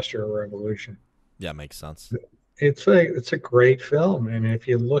the Industrial Revolution. Yeah, makes sense. It's a great film, and if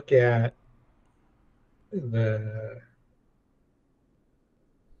you look at the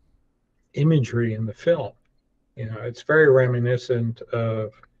imagery in the film, it's very reminiscent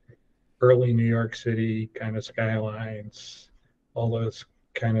of early New York City kind of skylines, all those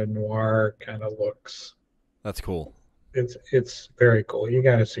kind of noir kind of looks. That's cool. It's very cool. You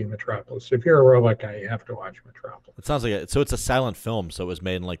got to see Metropolis. If you're a robot guy, you have to watch Metropolis. It sounds like so. It's a silent film, so it was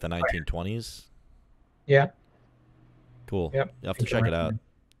made in like the 1920s. Yeah. Cool. Yep. You have to check it out.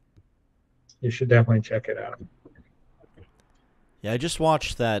 You should definitely check it out. Yeah, I just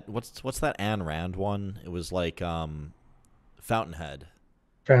watched that. What's that Ayn Rand one? It was like Fountainhead.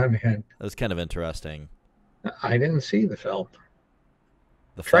 Fountainhead. That was kind of interesting. I didn't see the film.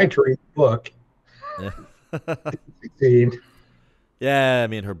 The Tried film? to read the book. Yeah. Succeed. Yeah, I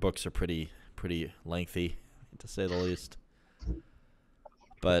mean her books are pretty lengthy, to say the least.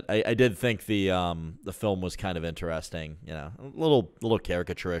 But I did think the film was kind of interesting. A little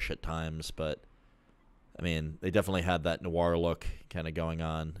caricaturish at times, but I mean they definitely had that noir look kind of going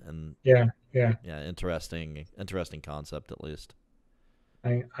on, and Yeah. interesting concept at least.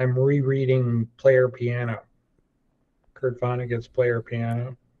 I'm rereading Player Piano. Kurt Vonnegut's Player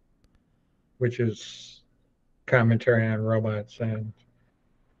Piano, which is commentary on robots, and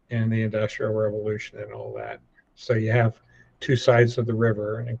and the Industrial Revolution and all that. So you have two sides of the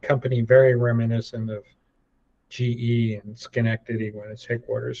river, and a company very reminiscent of GE and Schenectady when its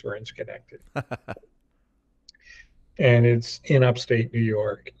headquarters were in Schenectady. And it's in upstate New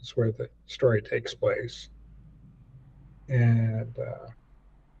York. It's where the story takes place. And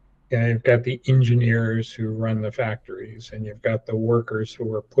yeah, you've got the engineers who run the factories, and you've got the workers who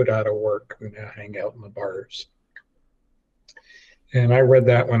were put out of work who now hang out in the bars. And I read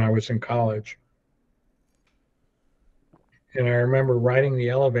that when I was in college. And I remember riding the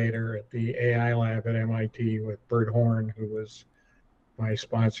elevator at the AI lab at MIT with Bert Horn, who was my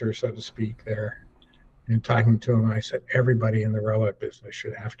sponsor, so to speak, there. And talking to him, I said, everybody in the robot business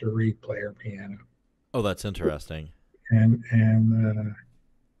should have to read Player Piano. Oh, that's interesting. And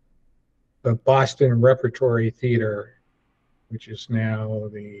the Boston Repertory Theater, which is now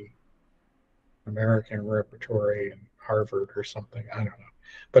the American Repertory in Harvard or something, I don't know.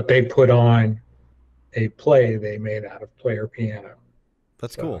 But they put on a play they made out of Player Piano.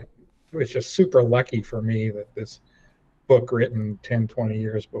 That's cool. It was just super lucky for me that this book written 10, 20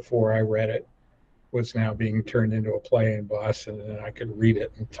 years before I read it was now being turned into a play in Boston, and I could read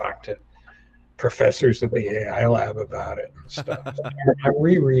it and talk to professors at the AI lab about it and stuff. I'm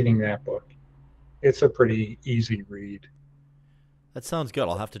rereading that book. It's a pretty easy read. That sounds good.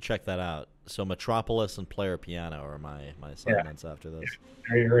 I'll have to check that out. So Metropolis and Player Piano are my assignments after this.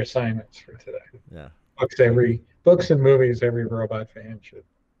 Are your assignments for today? Yeah. Books and movies every robot fan should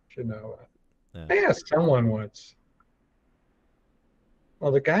know. Yeah. I asked someone once.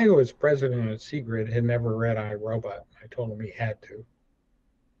 Well, the guy who was president of Seagrid had never read iRobot. I told him he had to.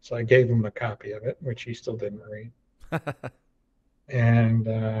 So I gave him a copy of it, which he still didn't read. And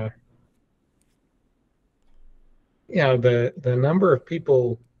the number of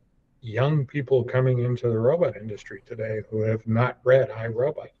people, young people coming into the robot industry today who have not read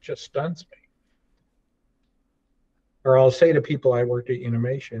iRobot just stuns me. Or I'll say to people I worked at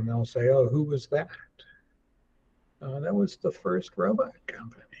Unimation, they'll say, "Oh, who was that?" That was the first robot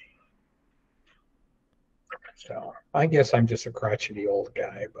company. So I guess I'm just a crotchety old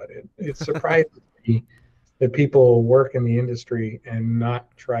guy, but it surprises me that people work in the industry and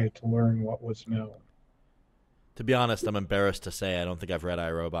not try to learn what was known. To be honest, I'm embarrassed to say I don't think I've read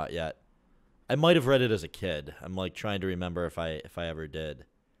iRobot yet. I might have read it as a kid. I'm like trying to remember if I ever did.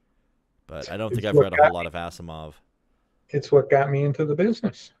 But I don't think I've read a whole lot of Asimov. It's what got me into the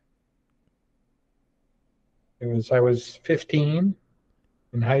business. I was 15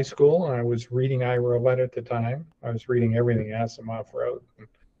 in high school, and I was reading iRobot at the time. I was reading everything Asimov wrote, and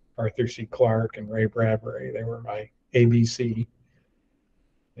Arthur C. Clarke and Ray Bradbury. They were my ABC.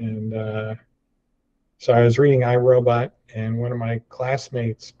 And so I was reading iRobot, and one of my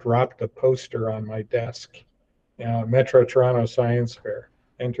classmates dropped a poster on my desk. Metro Toronto Science Fair.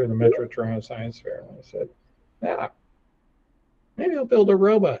 Enter the Metro Toronto Science Fair. And I said, "Yeah, maybe I'll build a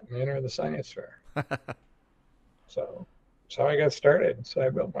robot and enter the science fair." So I got started. So I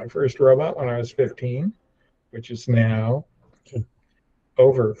built my first robot when I was 15, which is now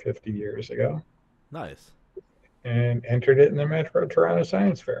over 50 years ago. Nice. And entered it in the Metro Toronto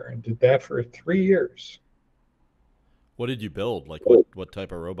Science Fair and did that for 3 years. What did you build? Like what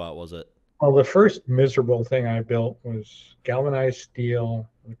type of robot was it? Well, the first miserable thing I built was galvanized steel,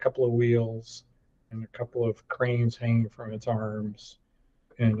 and a couple of wheels, and a couple of cranes hanging from its arms,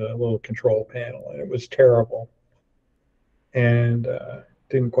 and a little control panel. And it was terrible. And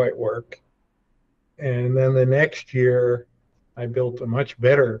didn't quite work. And then the next year, I built a much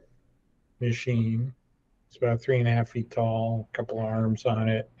better machine. It's about 3.5 feet tall, a couple of arms on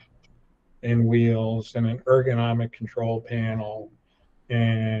it, and wheels, and an ergonomic control panel,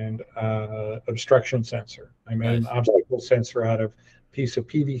 and obstruction sensor. I made an obstacle sensor out of a piece of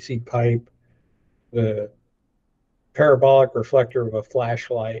PVC pipe, the parabolic reflector of a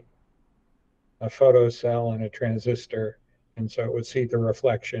flashlight, a photocell, and a transistor. And so it would see the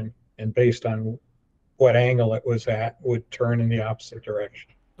reflection, and based on what angle it was at, would turn in the opposite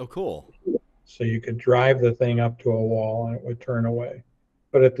direction. Oh, cool. So you could drive the thing up to a wall and it would turn away.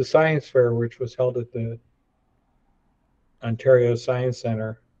 But at the science fair, which was held at the Ontario Science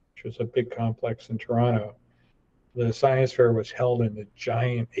Centre, which was a big complex in Toronto, the science fair was held in the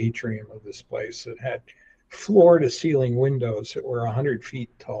giant atrium of this place that had floor to ceiling windows that were 100 feet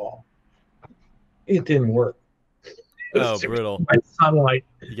tall. It didn't work. Oh, brutal. By sunlight.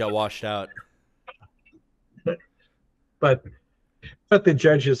 You got washed out. But the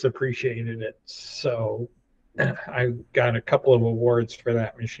judges appreciated it. So I got a couple of awards for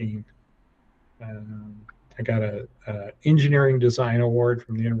that machine. I got a engineering design award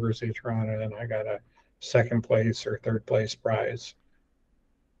from the University of Toronto, and I got a second place or third place prize.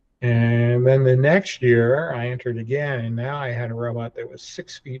 And then the next year, I entered again, and now I had a robot that was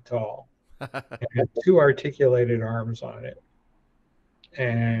 6 feet tall and had two articulated arms on it.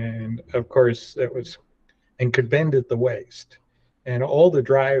 And of course, it was and could bend at the waist. And all the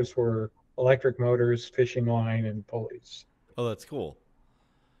drives were electric motors, fishing line, and pulleys. Oh, that's cool.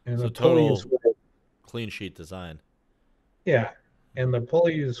 And So the pulleys total were, clean sheet design. yeah, and the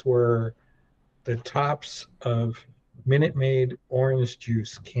pulleys were the tops of Minute Maid orange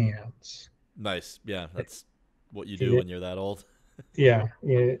juice cans. Nice. Yeah, that's what you So do you, when you're that old.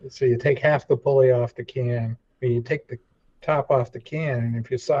 so you take half the pulley off the can, or you take the top off the can, and if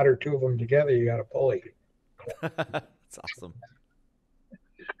you solder two of them together, you got a pulley. That's awesome.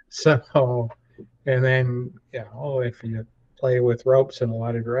 So, and then, if you play with ropes in a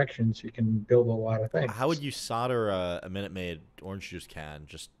lot of directions, you can build a lot of How would things. you solder a Minute Maid orange juice can?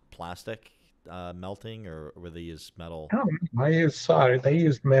 Just plastic melting, or were they use metal? I use solder. They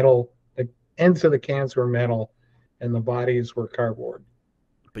used metal. The ends of the cans were metal, and the bodies were cardboard.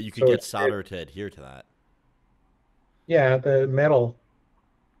 But you could So get solder to adhere to that. yeah, the metal,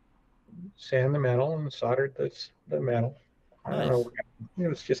 sand the metal and soldered the metal. I don't Nice. know. It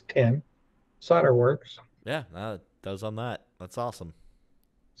was just tin. Solder works. Yeah, that does on that. That's awesome.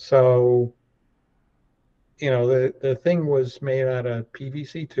 So, the thing was made out of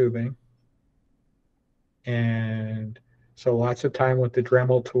PVC tubing. And so lots of time with the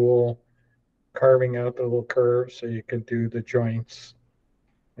Dremel tool, carving out the little curves so you could do the joints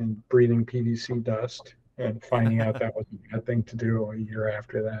and breathing PVC dust and finding out that was a bad thing to do a year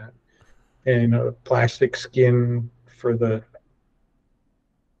after that. And a plastic skin for the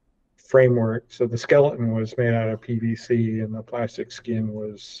framework. So the skeleton was made out of PVC and the plastic skin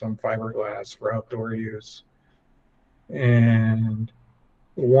was some fiberglass for outdoor use. And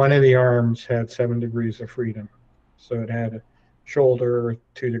one of the arms had 7 degrees of freedom. So it had a shoulder,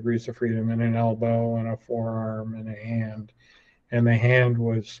 2 degrees of freedom, and an elbow, and a forearm, and a hand. And the hand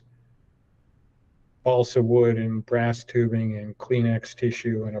was balsa wood and brass tubing and Kleenex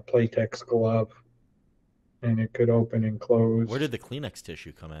tissue and a Playtex glove. And it could open and Where close. did the Kleenex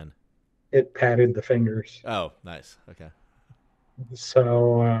tissue come in? It patted the fingers. Oh, nice. Okay.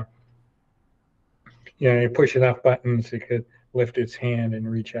 So, you push enough buttons, it could lift its hand and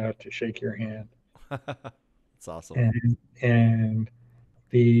reach out to shake your hand. That's awesome. And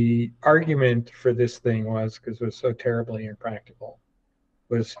the argument for this thing was, because it was so terribly impractical,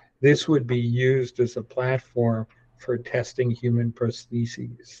 was this would be used as a platform for testing human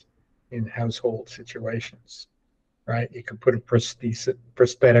prostheses in household situations, right? You could put a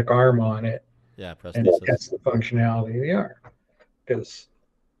prosthetic arm on it Yeah, and prosthesis. test the functionality of the arm. Because,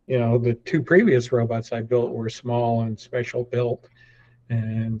 the two previous robots I built were small and special built.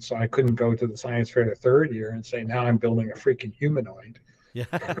 And so I couldn't go to the science fair the third year and say, now I'm building a freaking humanoid. Yeah.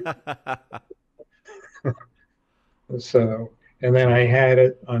 So, and then I had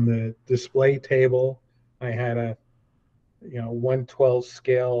it on the display table. I had a 1/12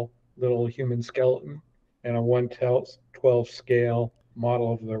 scale little human skeleton and a 1/12 scale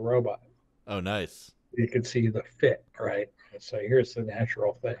model of the robot. Oh, nice. You could see the fit, right? So here's the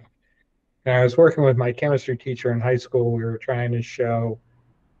natural thing. And I was working with my chemistry teacher in high school. We were trying to show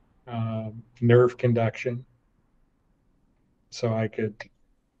nerve conduction. So I could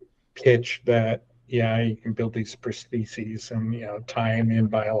pitch that, yeah, you can build these prostheses and, tie them in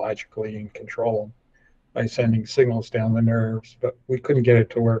biologically and control them by sending signals down the nerves, but we couldn't get it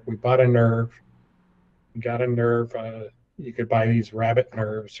to work. We bought a nerve, we got a nerve. You could buy these rabbit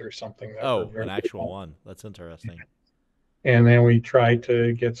nerves or something that were Oh, an very actual small. one. That's interesting. And then we tried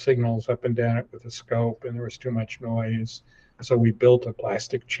to get signals up and down it with a scope, and there was too much noise. So we built a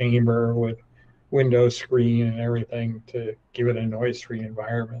plastic chamber with window screen and everything to give it a noise-free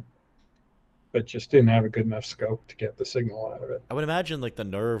environment, but just didn't have a good enough scope to get the signal out of it. I would imagine like the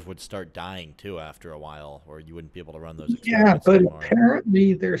nerve would start dying too after a while, or you wouldn't be able to run those Yeah, experiments but anymore.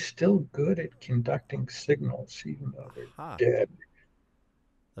 apparently they're still good at conducting signals, even though they're Huh. dead.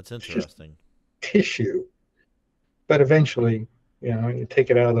 That's It's just interesting. tissue. But eventually, you take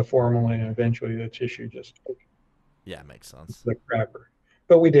it out of the formalin, and eventually the tissue just Yeah, makes sense. the crapper.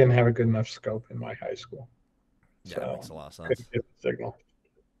 But we didn't have a good enough scope in my high school, Yeah, it so makes a lot of sense. couldn't get the signal.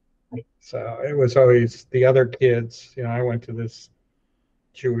 So it was always the other kids. I went to this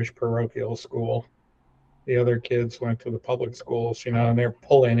Jewish parochial school. The other kids went to the public schools, and they're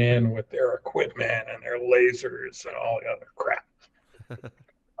pulling in with their equipment and their lasers and all the other crap.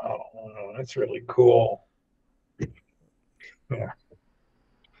 Oh, that's really cool. Yeah.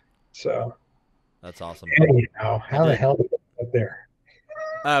 So That's awesome. anyhow, I how the did. hell did I get there?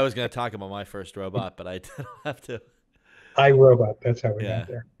 I was going to talk about my first robot, but I didn't have to. iRobot. That's how we got Yeah,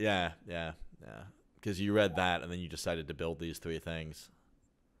 there. yeah. Because you read that and then you decided to build these three things.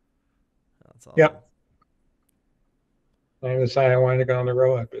 That's awesome. Yep. I decided I wanted to go in the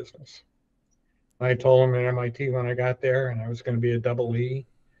robot business. I told them at MIT when I got there, and I was going to be a double E,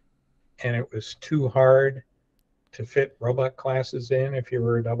 and it was too hard to fit robot classes in if you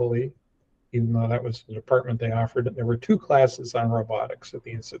were a double E, even though that was the department they offered. There were two classes on robotics at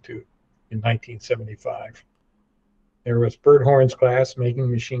the Institute in 1975. There was Bert Horn's class,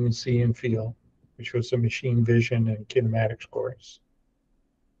 Making Machines See and Feel, which was a machine vision and kinematics course.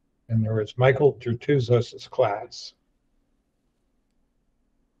 And there was Michael Tertuzos' class,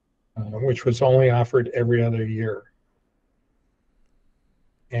 which was only offered every other year.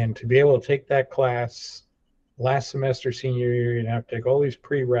 And to be able to take that class last semester, senior year, you'd have to take all these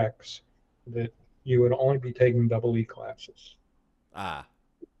prereqs that you would only be taking double E classes Ah,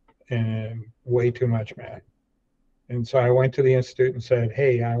 and way too much math. And so I went to the Institute and said,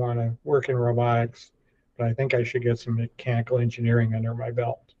 hey, I want to work in robotics, but I think I should get some mechanical engineering under my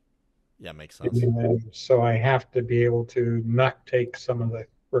belt. yeah, makes sense. And so I have to be able to not take some of the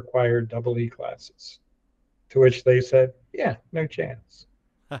required double E classes. To which they said, yeah, no chance.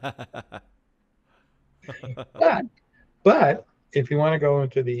 But, but if you want to go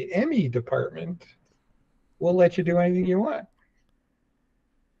into the ME department, we'll let you do anything you want.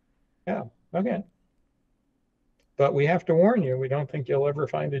 Yeah, okay. But we have to warn you, we don't think you'll ever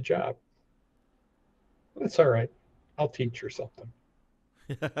find a job. That's all right. I'll teach or something.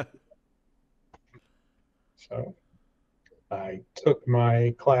 So I took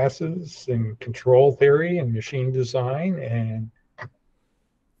my classes in control theory and machine design and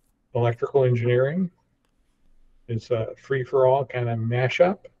electrical engineering. It's a free for all kind of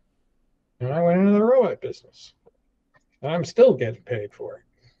mashup. And I went into the robot business. And I'm still getting paid for it.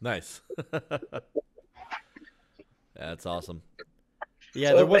 Nice. That's awesome. Yeah,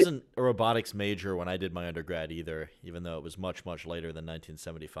 there So wasn't a robotics major when I did my undergrad either, even though it was much, much later than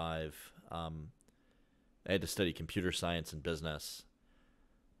 1975. I had to study computer science and business,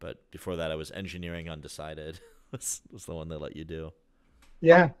 but before that, I was engineering undecided. was the one they let you do.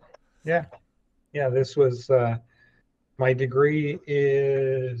 yeah, yeah, yeah. This was my degree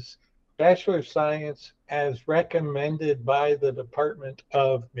is Bachelor of Science as recommended by the Department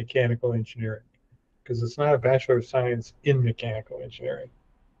of Mechanical Engineering, because it's not a Bachelor of Science in Mechanical Engineering,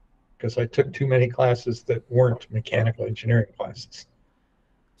 because I took too many classes that weren't mechanical engineering classes.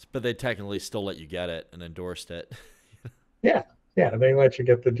 But they technically still let you get it and endorsed it. Yeah, yeah, they let you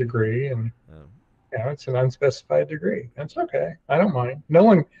get the degree, and Um, it's an unspecified degree. That's okay. I don't mind. No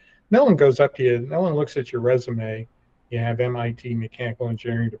one goes up to you. No one looks at your resume. You have MIT Mechanical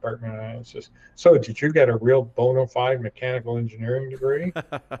Engineering Department, and it's just, so did you get a real bona fide mechanical engineering degree?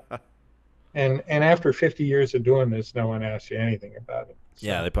 And after 50 years of doing this, no one asks you anything about it.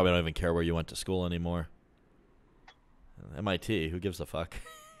 yeah, So they probably don't even care where you went to school anymore. MIT, who gives a fuck?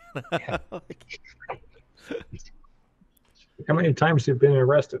 yeah. How many times have you been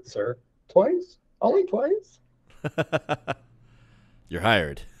arrested, sir? Twice? Only twice? You're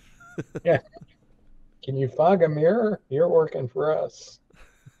hired. Yeah. Can you fog a mirror? You're working for us.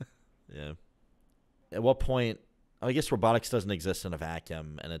 Yeah. At what point? I guess robotics doesn't exist in a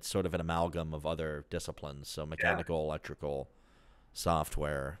vacuum, and it's sort of an amalgam of other disciplines. So Yeah. mechanical, electrical,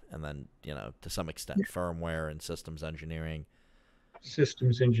 software, and then to some extent firmware and systems engineering.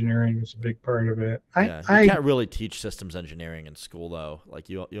 Systems engineering is a big part of it. I, Yeah, you I can't really teach systems engineering in school though. Like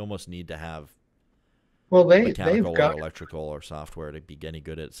you almost need to have well, they've mechanical or got electrical or software to be any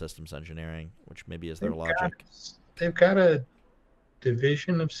good at systems engineering, which maybe is their they've got logic. they've got a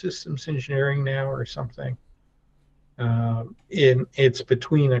division of systems engineering now or something. It's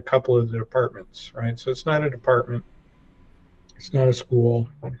between a couple of the departments, right? So it's not a department, it's not a school,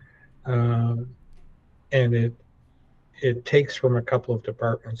 um, and it takes from a couple of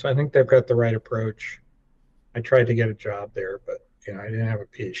departments. I think they've got the right approach. I tried to get a job there, but I didn't have a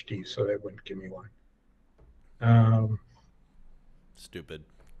PhD, so they wouldn't give me one. Um, Stupid.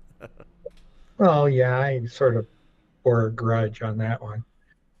 well, yeah, I sort of bore a grudge on that one.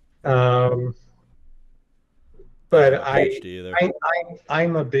 Um, They didn't but have a PhD either.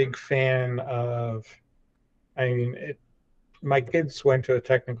 I'm a big fan of. I mean, my kids went to a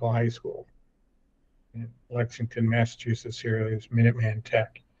technical high school in Lexington, Massachusetts. Here it is Minuteman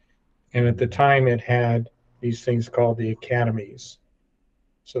Tech, and at the time it had these things called the academies.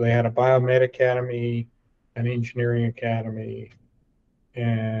 So they had a biomed academy, an engineering academy,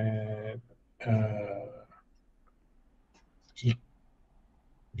 and uh,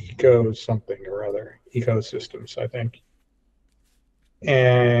 eco something or other, ecosystems, I think.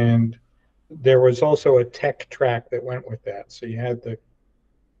 And there was also a tech track that went with that. So you had the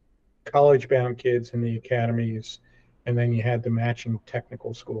college bound kids in the academies, and then you had the matching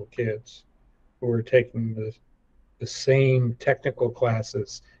technical school kids who were taking the same technical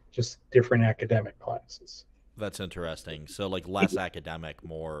classes, just different academic classes. That's interesting. So like less academic,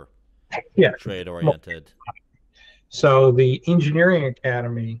 more Yeah. trade oriented. So the engineering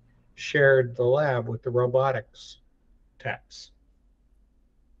academy shared the lab with the robotics techs,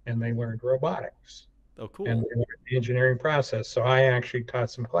 and they learned robotics Oh, and cool. they learned the engineering process. So I actually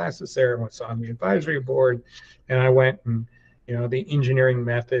taught some classes there and was on the advisory board, and I went and the engineering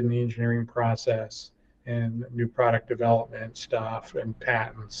method and the engineering process and new product development stuff and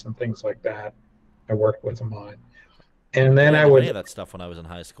patents and things like that. I worked with them on. And I then didn't I have any would, of that stuff when I was in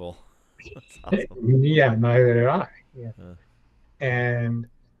high school. That's awesome. yeah, neither did I. Yeah. Uh, And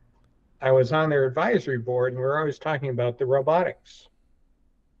I was on their advisory board, and we were always talking about the robotics.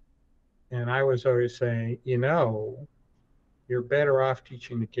 And I was always saying, you're better off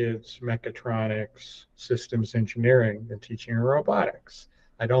teaching the kids mechatronics, systems engineering than teaching robotics.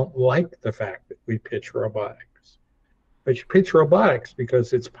 I don't like the fact that we pitch robotics, but you pitch robotics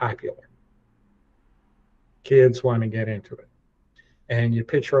because it's popular. Kids want to get into it. And you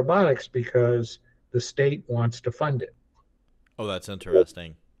pitch robotics because the state wants to fund it. oh, that's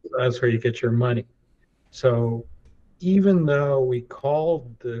interesting. That's where you get your money. So even though we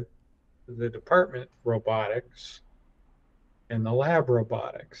called the department robotics and the lab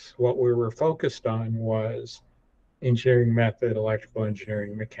robotics, what we were focused on was engineering method, electrical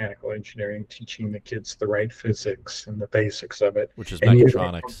engineering, mechanical engineering, teaching the kids the right physics and the basics of it. Which is And using,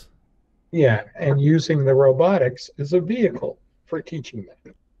 mechatronics. yeah, and using the robotics as a vehicle for teaching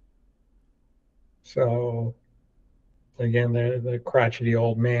them. So again, the crotchety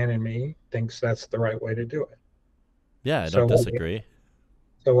old man in me thinks that's the right way to do it. Yeah, I don't So, disagree.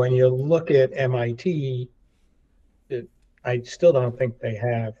 so when you look at MIT, it, I still don't think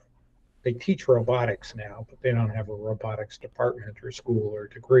they teach robotics now, but they don't have a robotics department or school or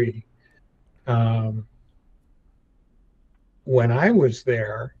degree. Um, when I was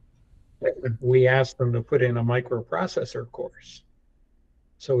there, we asked them to put in a microprocessor course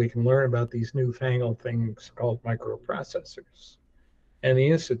so we can learn about these newfangled things called microprocessors. And the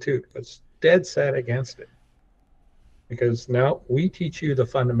Institute was dead set against it because no, we teach you the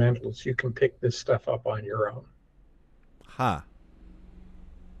fundamentals. You can pick this stuff up on your own. Huh.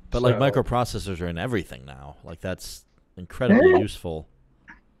 But like So microprocessors are in everything now. Like that's incredibly eh, useful.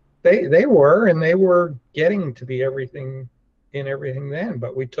 they were, and they were getting to be everything in everything then.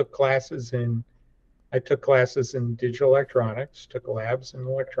 But I took classes in digital electronics, took labs in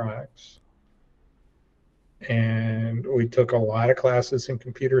electronics, and we took a lot of classes in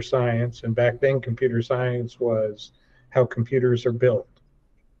computer science. And back then, computer science was how computers are built,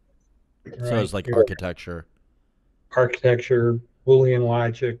 So right? it's like architecture, Architecture, Boolean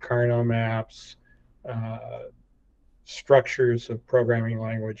logic, Carnot maps, uh, structures of programming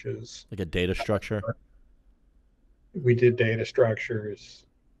languages. like a data structure. We did data structures.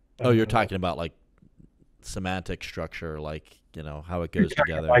 Oh, you're Uh, talking about like semantic structure, like, how it goes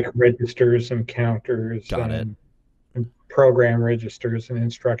together. like registers and counters Got it. and program registers and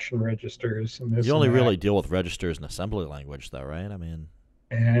instruction registers and You this and only that. really deal with registers in assembly language, though, right? I mean,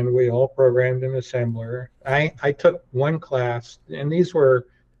 And we all programmed in assembler. I took one class, and these were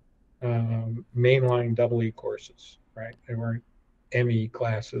mainline double E courses, right? They weren't ME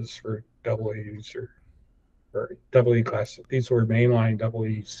classes for double E's or double E classes. These were mainline double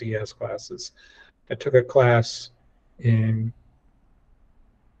E CS classes. I took a class in,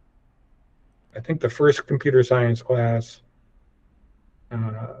 I think the first computer science class,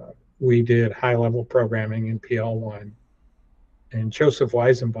 we did high level programming in PL1. And Joseph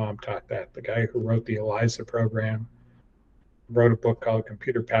Weizenbaum taught that, the guy who wrote the ELIZA program, wrote a book called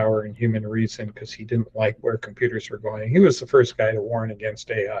Computer Power and Human Reason because he didn't like where computers were going. He was the first guy to warn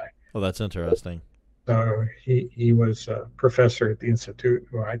against AI. oh, that's interesting. So he was a professor at the Institute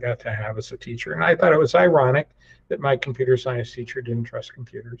who I got to have as a teacher. And I thought it was ironic that my computer science teacher didn't trust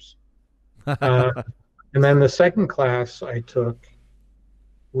computers. Uh, and then the second class I took,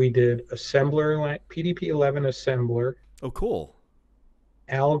 we did assembler, PDP-11 assembler, oh, cool.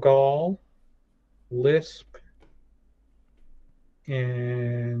 Algol, Lisp,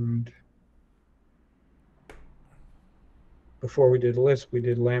 and before we did Lisp, we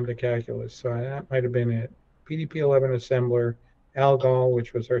did Lambda calculus. So that might have been it. PDP-11 assembler, Algol,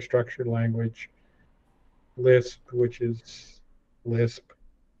 which was our structured language, Lisp, which is Lisp,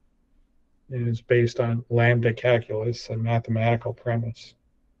 and is based on Lambda calculus, a mathematical premise.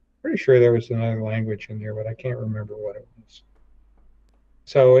 Pretty sure there was another language in there, but I can't remember what it was.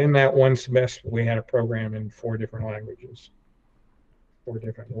 So in that one semester, we had a program in 4 different languages, 4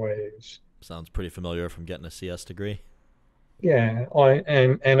 different ways. Sounds pretty familiar from getting a CS degree. Yeah,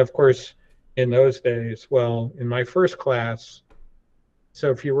 and of course, in those days, well, in my first class,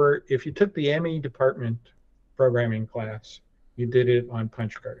 so if you took the ME department programming class, you did it on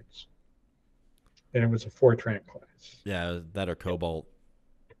punch cards, and it was a Fortran class. Yeah, that or Cobalt.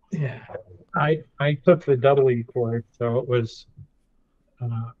 Yeah, I took the double E course, so it was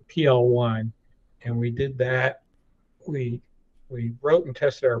PL1, and we did that. We we wrote and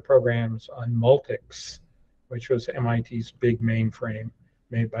tested our programs on Multics, which was MIT's big mainframe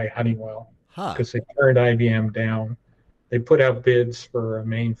made by Honeywell, Huh. because they turned IBM down. They put out bids for a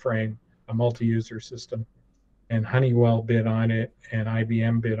mainframe, a multi-user system, and Honeywell bid on it, and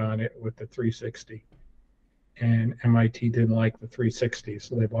IBM bid on it with the 360. And MIT didn't like the 360,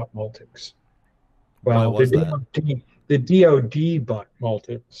 so they bought Multics. Why Well, the was that? DoD, the DoD bought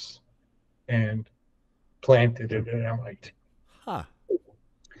Multics and planted it at MIT. Huh.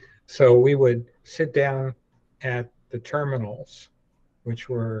 So we would sit down at the terminals, which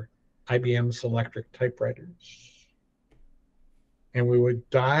were IBM's electric typewriters, and we would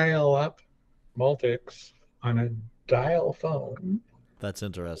dial up Multics on a dial phone That's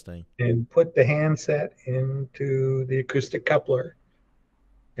interesting. and put the handset into the acoustic coupler,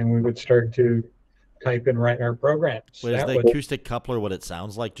 and we would start to type and write our programs. Wait, is That the was, acoustic coupler what it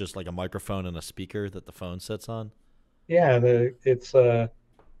sounds like? Just like a microphone and a speaker that the phone sits on? yeah, it's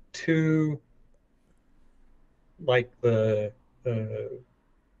two, like the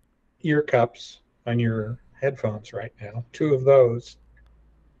ear cups on your headphones right now, two of those,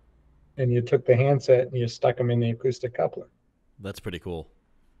 and you took the handset and you stuck them in the acoustic coupler, That's pretty cool.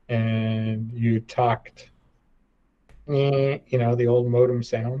 and you talked, the old modem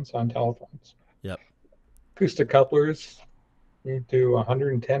sounds on telephones. Yep. Acoustic couplers, you do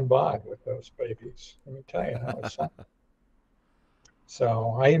 110 baud with those babies. Let me tell you, that was something.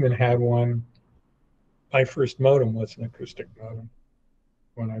 So I even had one. My first modem was an acoustic modem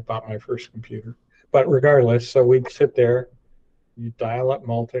when I bought my first computer. But regardless, so we'd sit there, you dial up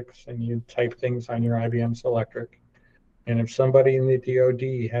Multics, and you type things on your IBM's Electric. And if somebody in the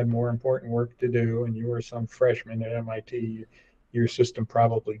DoD had more important work to do, and you were some freshman at MIT, your system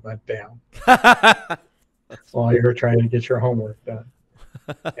probably went down That's while you were trying to get your homework done.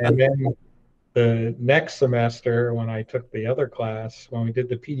 And then the next semester, when I took the other class, when we did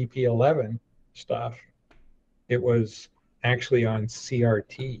the PDP 11 stuff, it was actually on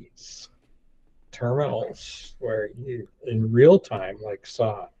CRTs, terminals, where you in real time like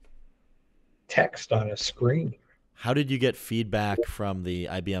saw text on a screen. How did you get feedback from the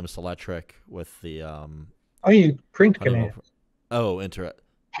IBM Selectric with the Oh, you print Honeywell? command Oh,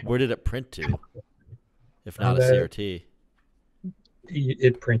 where did it print to, if on not a the CRT?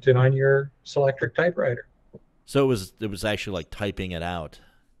 it printed on your Selectric typewriter. So it was actually like typing it out.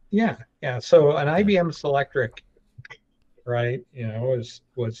 Yeah, yeah. So an Okay. IBM Selectric, right?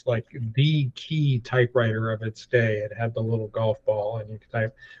 Was like the key typewriter of its day. It had the little golf ball, and you could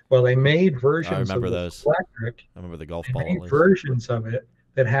type. Well, they made I versions of remember the those. Electric. I remember the golf They ball at made least. versions of it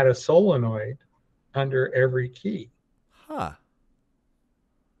that had a solenoid under every key, Huh.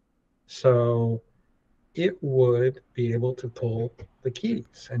 so it would be able to pull the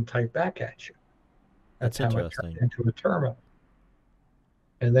keys and type back at you. That's That's how it turned interesting. into a terminal.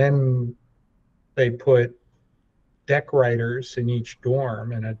 And then they put deck writers in each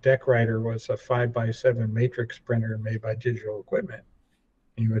dorm, and a deck writer was a 5x7 matrix printer made by Digital Equipment.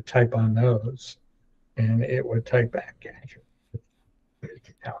 And you would type on those, and it would type back at you.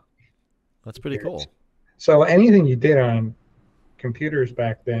 That's pretty cool. So anything you did on computers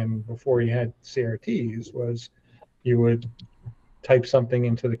back then, before you had CRTs, was you would type something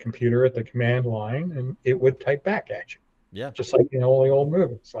into the computer at the command line, and it would type back at you, Yeah, just like in all the old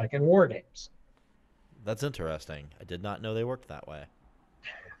movies, like in war games. that's interesting. I did not know they worked that way.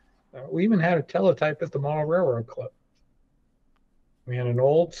 We even had a teletype at the Model Railroad Club. We had an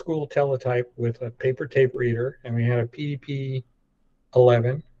old school teletype with a paper tape reader, and we had a PDP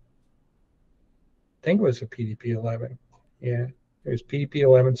 11. I think it was a PDP 11. Yeah, it was PDP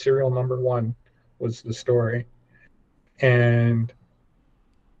 11, serial number 1 was the story. And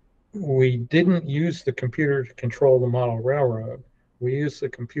we didn't use the computer to control the model railroad. We used the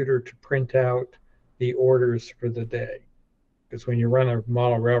computer to print out the orders for the day. Because when you run a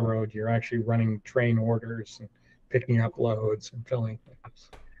model railroad, you're actually running train orders and picking up loads and filling things.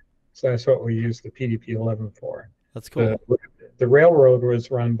 So that's what we used the PDP 11 for. That's The, cool. the railroad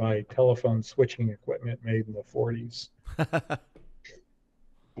was run by telephone switching equipment made in the 40s.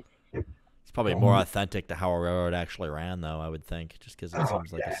 It's It's probably more authentic to how a railroad actually ran, though, I would think, just because it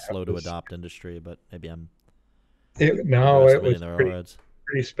seems like a Yeah, slow to adopt industry, but maybe I'm no, it underestimating was the railroads.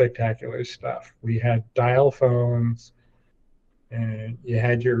 pretty spectacular stuff. We had dial phones, and you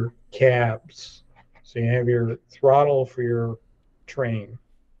had your cabs. So you have your throttle for your train,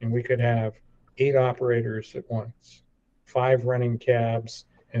 and we could have 8 operators at once, 5 running cabs,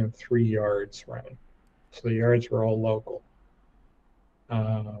 and 3 yards running. So the yards were all local.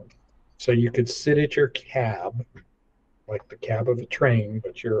 Uh, so you could sit at your cab, like the cab of a train,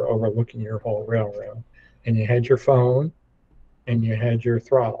 but you're overlooking your whole railroad. And you had your phone and you had your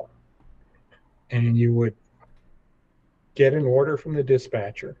throttle. And you would get an order from the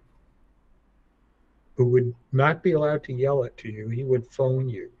dispatcher, who would not be allowed to yell it to you. He would phone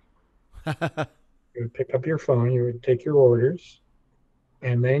you. You would pick up your phone, you would take your orders,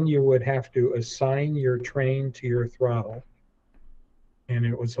 and then you would have to assign your train to your throttle. And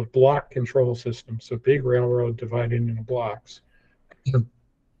it was a block control system. So big railroad divided into blocks.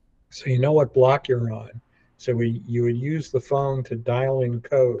 So you know what block you're on. So you would use the phone to dial in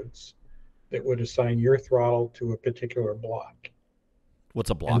codes that would assign your throttle to a particular block. What's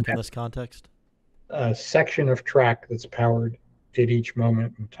a And block in this context? a section of track that's powered at each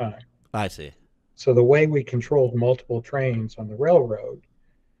moment in time. I see. So the way we controlled multiple trains on the railroad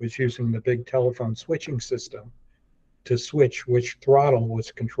was using the big telephone switching system to switch which throttle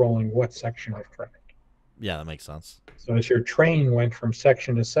was controlling what section of track. Yeah, that makes sense. So as your train went from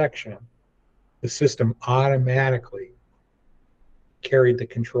section to section, the system automatically carried the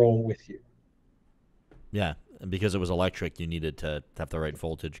control with you. Yeah, and because it was electric, you needed to have the right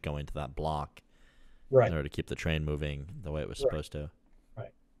voltage going to that block Right. in order to keep the train moving the way it was Right. supposed to.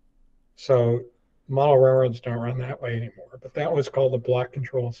 Right. So model railroads don't run that way anymore, but that was called the block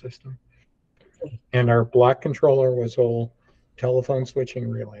control system. And our block controller was old telephone switching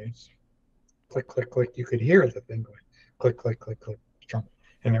relays. Click, click, click. You could hear the thing going click, click, click, click, jump.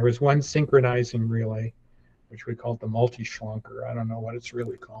 And there was one synchronizing relay, which we called the multi-schlunker. I don't know what it's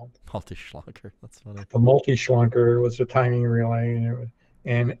really called. Multi-schlunker. That's funny. The multi-schlunker was a timing relay,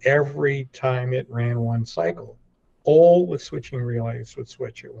 and every time it ran one cycle, all the switching relays would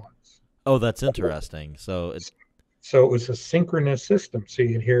switch at once. Oh, that's interesting. So it was a synchronous system. So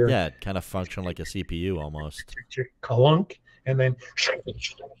you'd hear, yeah, it kind of functioned like a CPU almost. clunk, and then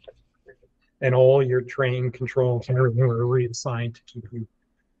and all your train controls and everything were reassigned to keep you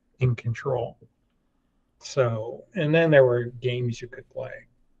in control. So, and then there were games you could play.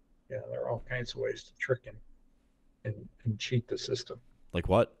 Yeah, there are all kinds of ways to trick and cheat the system. Like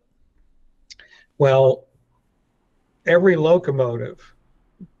what? Well, every locomotive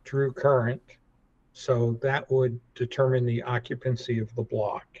drew current, so that would determine the occupancy of the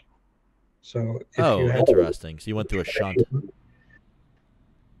block. So if you had interesting. So you went through a shunt.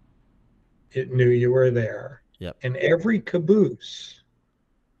 It knew you were there. Yep. And every caboose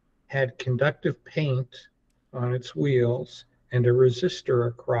had conductive paint on its wheels and a resistor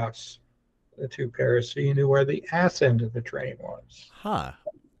across the two pairs, so you knew where the ass end of the train was. Huh.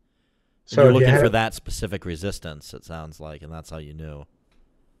 So you're looking for that specific resistance, it sounds like, and that's how you knew.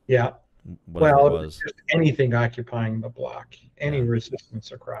 Yeah. Whatever it was. Just anything occupying the block, any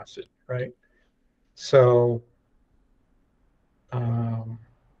resistance across it, right? So,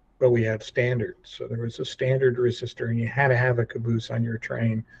 but we had standards. So there was a standard resistor, and you had to have a caboose on your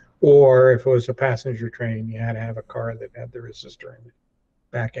train. Or if it was a passenger train, you had to have a car that had the resistor in the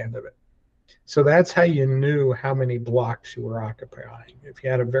back end of it. So that's how you knew how many blocks you were occupying. If you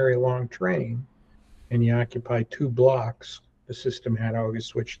had a very long train and you occupied 2 blocks, the system had always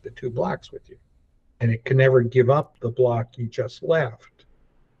switched the 2 blocks with you. And it could never give up the block you just left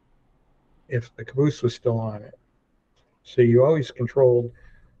if the caboose was still on it. So you always controlled,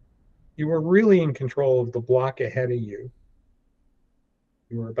 you were really in control of the block ahead of you.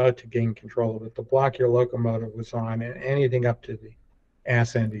 You were about to gain control of it. The block your locomotive was on, and anything up to the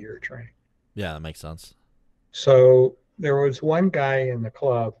ass end of your train. Yeah, that makes sense. So there was one guy in the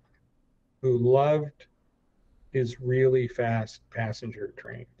club who loved his really fast passenger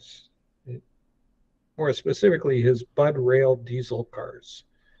trains. More specifically, his Bud Rail diesel cars.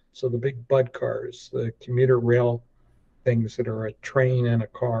 So the big Bud cars, the commuter rail things that are a train and a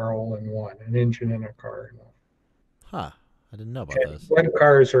car all in one, an engine and a car. Huh. I didn't know about this. Bud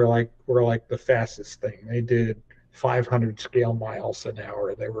cars were like the fastest thing. They did 500 scale miles an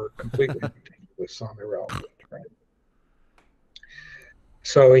hour. They were completely ridiculous on the railroad. Right?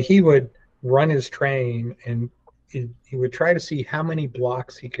 So he would run his train, and he would try to see how many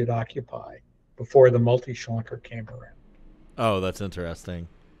blocks he could occupy before the multi-schlunker came around. Oh, that's interesting.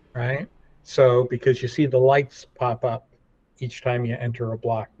 Right? So because you see the lights pop up each time you enter a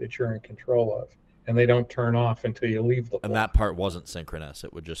block that you're in control of, and they don't turn off until you leave the And block. that part wasn't synchronous.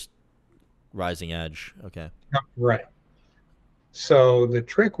 It would just rising edge. Okay. Right. So the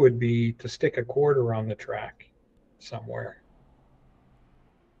trick would be to stick a quarter on the track somewhere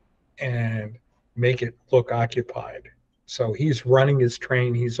and make it look occupied. So he's running his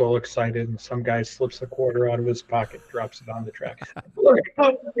train, he's all excited, and some guy slips a quarter out of his pocket, drops it on the track. Look,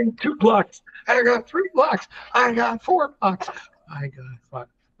 I got 2 blocks, I got 3 blocks, I got 4 blocks, I got 5.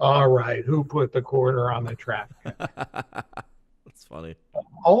 All right, who put the quarter on the track? That's funny.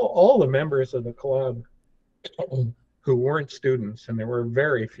 All the members of the club who weren't students, and there were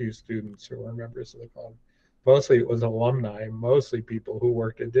very few students who were members of the club. Mostly it was alumni, mostly people who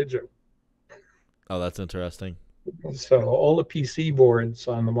worked at Digital. Oh, that's interesting. So all the PC boards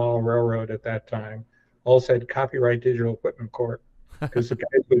on the Model Railroad at that time all said Copyright Digital Equipment Corp. Because the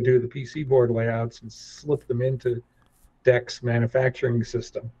guys would do the PC board layouts and slip them into DEC's manufacturing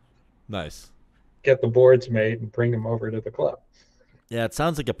system, Nice. get the boards made, and bring them over to the club. Yeah, it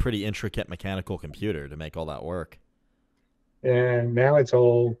sounds like a pretty intricate mechanical computer to make all that work. And now it's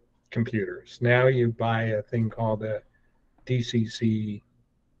all computers. Now you buy a thing called a DCC,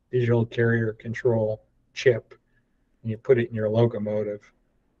 Digital Carrier Control chip, and you put it in your locomotive,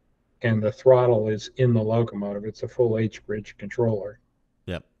 and the throttle is in the locomotive. It's a full H-bridge controller.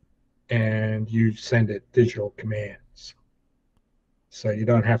 Yep. And you send it digital commands. So you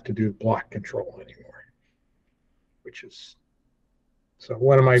don't have to do block control anymore, which is, so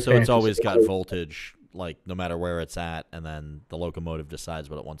one of my So it's always fantasies- got voltage, like no matter where it's at, and then the locomotive decides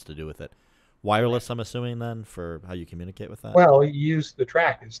what it wants to do with it. Wireless, I'm assuming, then, for how you communicate with that? Well, you use the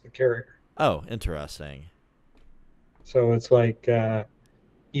track as the carrier. Oh, interesting. So it's like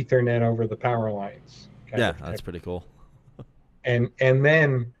Ethernet over the power lines. Yeah, that's pretty cool. And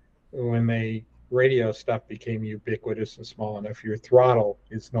then when the radio stuff became ubiquitous and small enough, your throttle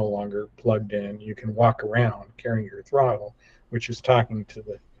is no longer plugged in. You can walk around carrying your throttle, which is talking to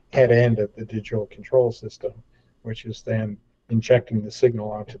the head end of the digital control system, which is then injecting the signal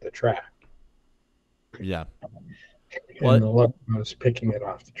onto the track. Yeah. And Well, the locomotive is picking it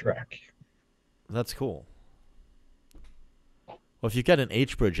off the track. That's cool. Well, if you've got an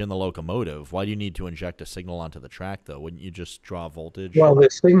H-bridge in the locomotive, why do you need to inject a signal onto the track, though? Wouldn't you just draw voltage? Well, the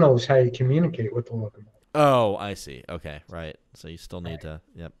signal is how you communicate with the locomotive. Oh, I see. Okay, right. So you still need to...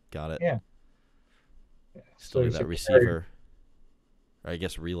 Yep, got it. Yeah. Still need there's that a receiver. Or I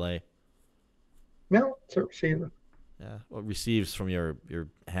guess relay. No, it's a receiver. Yeah. Well, it receives from your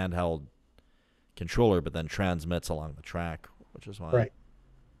handheld controller, but then transmits along the track, which is why... Right.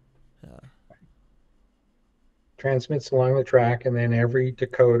 Yeah. Transmits along the track, and then every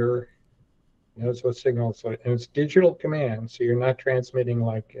decoder knows what signal it's, and it's digital command, so you're not transmitting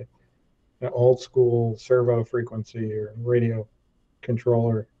like an old school servo frequency or radio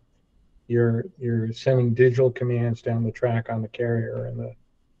controller. You're sending digital commands down the track on the carrier, and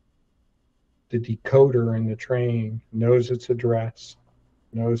the decoder in the train knows its address,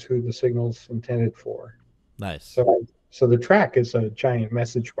 knows who the signal's intended for. Nice. So the track is a giant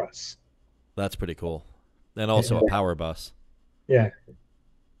message bus. That's pretty cool. And also a power bus. Yeah.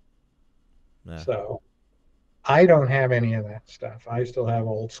 Yeah. So I don't have any of that stuff. I still have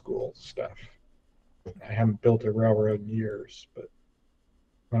old school stuff. I haven't built a railroad in years, but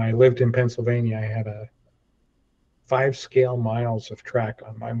when I lived in Pennsylvania, I had 5 scale miles of track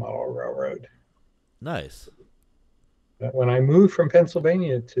on my model railroad. Nice. But when I moved from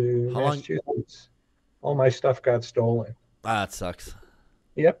Pennsylvania to How long- Massachusetts, all my stuff got stolen. Ah, that sucks.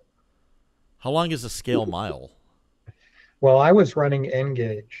 Yep. How long is a scale mile? Well, I was running N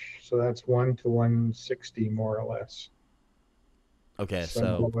gauge, so that's 1 to 160 more or less. Okay, So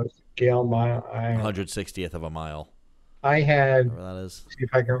so what was scale mile? 160th of a mile. I had, Whatever that is. see if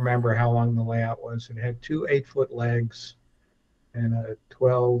I can remember how long the layout was. It had 2 8-foot legs and a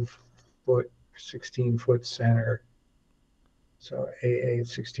 12-foot, 16-foot center. So 8,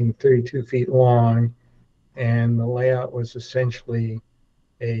 16, 32 feet long. And the layout was essentially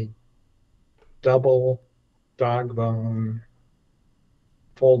a double dog bone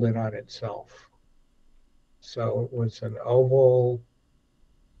folded on itself. So it was an oval,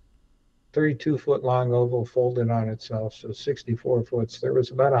 32-foot long oval folded on itself, so 64 foot. There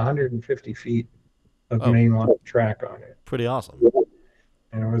was about 150 feet of mainline track on it. Pretty awesome.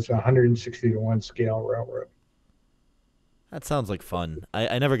 And it was a 160 to 1 scale railroad. That sounds like fun.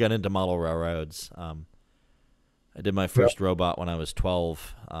 I never got into model railroads. I did my first robot when I was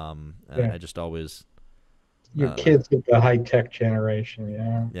 12. And I just always... Your kids of the high-tech generation,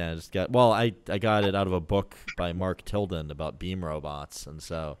 yeah. Yeah, I just got... Well, I got it out of a book by Mark Tilden about beam robots, and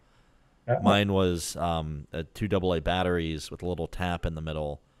so... Mine was two AA batteries with a little tap in the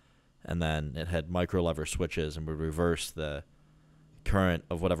middle, and then it had micro lever switches and would reverse the current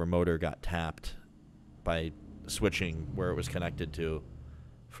of whatever motor got tapped by switching where it was connected to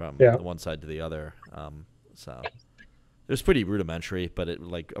from Yeah, the one side to the other. So it was pretty rudimentary, but it would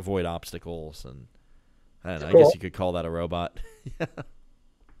like avoid obstacles, and I don't it's know. I guess cool. you could call that a robot. Yeah.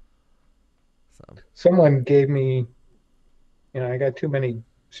 So Someone gave me, I got too many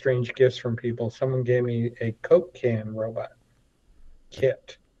strange gifts from people. Someone gave me a Coke can robot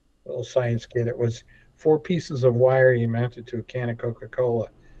kit, a little science kit. It was four pieces of wire you mounted to a can of Coca-Cola,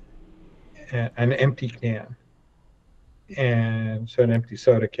 an empty can. And so an empty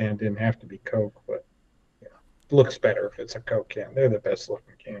soda can didn't have to be Coke, but it looks better if it's a Coke can. They're the best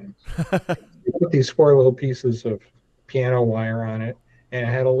looking cans. You put these four little pieces of piano wire on it, and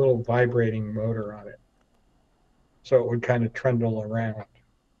it had a little vibrating motor on it. So it would kind of trundle around.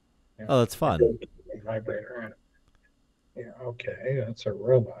 You oh, know, that's like fun. a vibrator on it. Yeah, okay, that's a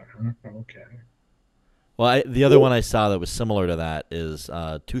robot, huh? Okay. Well, the other one I saw that was similar to that is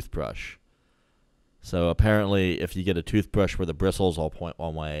toothbrush. So apparently, if you get a toothbrush where the bristles all point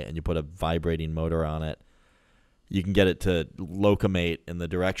one way and you put a vibrating motor on it, you can get it to locomate in the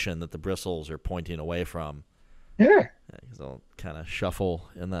direction that the bristles are pointing away from. Yeah, Because they'll kind of shuffle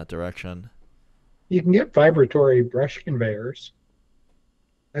in that direction. you can get vibratory brush conveyors.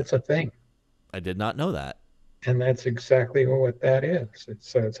 That's a thing. I did not know that. And that's exactly what that is.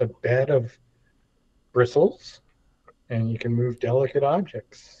 It's a bed of bristles, and you can move delicate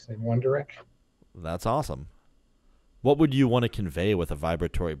objects in one direction. That's awesome. What would you want to convey with a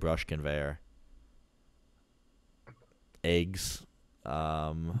vibratory brush conveyor? Eggs.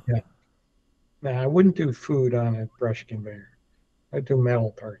 Yeah. Now, I wouldn't do food on a brush conveyor. I'd do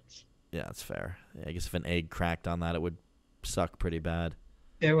metal parts. Yeah, that's fair. Yeah, I guess if an egg cracked on that, it would suck pretty bad.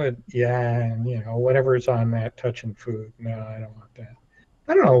 It would, yeah, and whatever's on that touching food. No, I don't want that.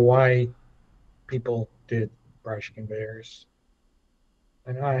 I don't know why people did brush conveyors.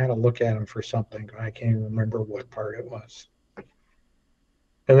 I know I had to look at them for something, but I can't even remember what part it was.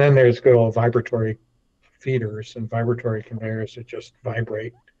 And then there's good old vibratory feeders and vibratory conveyors that just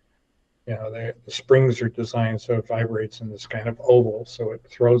vibrate. The springs are designed so it vibrates in this kind of oval, so it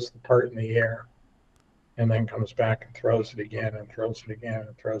throws the part in the air and then comes back and throws it again and throws it again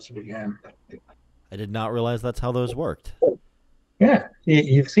and throws it again. I did not realize that's how those worked. Yeah,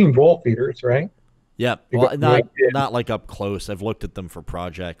 you've seen bowl feeders, right? Yeah, You go well, right in. not like up close. I've looked at them for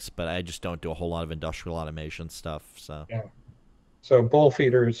projects, but I just don't do a whole lot of industrial automation stuff. So Yeah. So bowl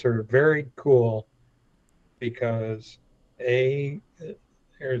feeders are very cool because a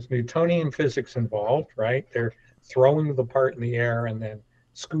there's Newtonian physics involved, right? They're throwing the part in the air and then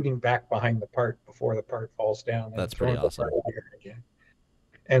scooting back behind the part before the part falls down and that's pretty throwing the part awesome. in the air again.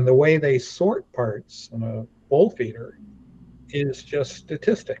 And the way they sort parts in a bowl feeder is just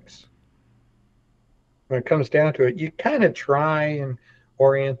statistics. When it comes down to it, you kind of try and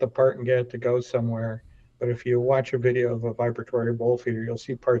orient the part and get it to go somewhere. But if you watch a video of a vibratory bowl feeder, you'll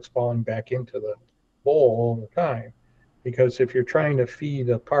see parts falling back into the bowl all the time. Because if you're trying to feed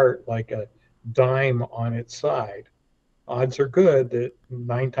a part like a dime on its side, odds are good that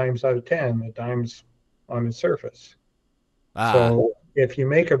 9 times out of 10, the dime's on its surface. Ah, So if you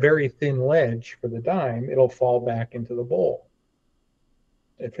make a very thin ledge for the dime, it'll fall back into the bowl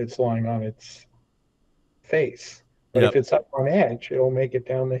if it's lying on its face. But if yep, it's up on edge, it'll make it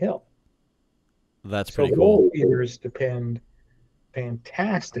down the hill. that's So pretty cool. bowl feeders depend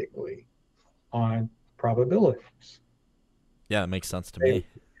fantastically on probabilities. Yeah, it makes sense to They, me.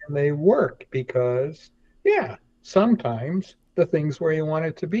 and they work because, yeah, sometimes the thing's where you want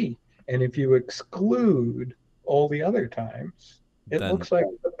it to be. And if you exclude all the other times, it Then looks like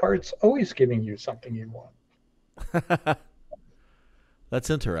the part's always giving you something you want. that's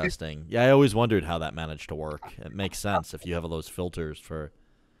interesting. Yeah, I always wondered how that managed to work. It makes sense if you have all those filters for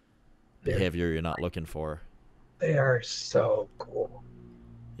They're, behavior you're not looking for. they are so cool.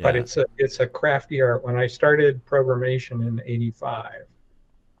 But Yeah, it's a crafty art. When I started programmation in '85,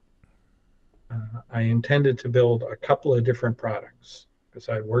 I intended to build a couple of different products because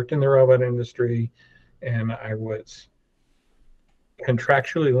I worked in the robot industry and I was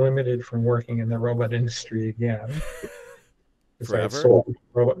contractually limited from working in the robot industry again because I had forever. sold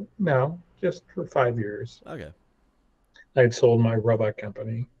robot, no, just for 5 years. Okay, I had sold my robot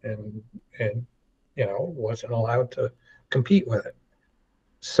company and wasn't allowed to compete with it.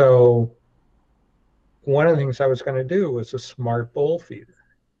 So one of the things I was going to do was a smart bowl feeder.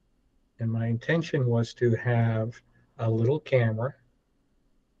 And my intention was to have a little camera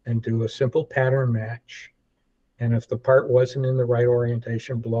and do a simple pattern match And if the part wasn't in the right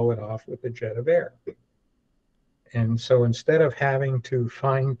orientation, blow it off with a jet of air. And so instead of having to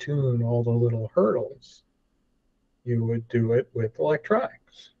fine tune all the little hurdles, you would do it with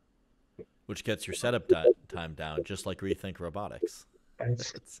electronics. Which gets your setup time down, just like Rethink Robotics.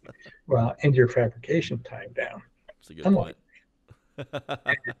 Well, and your fabrication time down. That's a good point.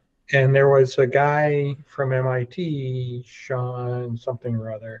 And there was a guy from MIT, Sean something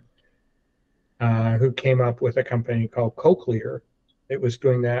or other, who came up with a company called Cochlear. It was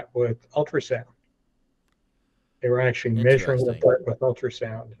doing that with ultrasound. They were actually measuring the part with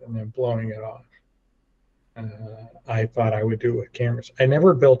ultrasound and then blowing it off. I thought I would do it with cameras. I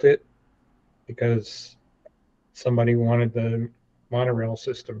never built it because somebody wanted the monorail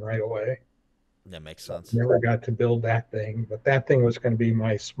system right away. That makes sense. Never got to build that thing, but that thing was going to be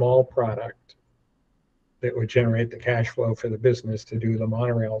my small product that would generate the cash flow for the business to do the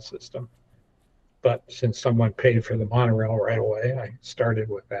monorail system. But since someone paid for the monorail right away, I started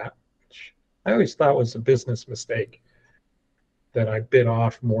with that, which I always thought was a business mistake, that I bit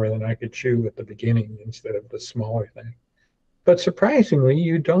off more than I could chew at the beginning instead of the smaller thing. But surprisingly,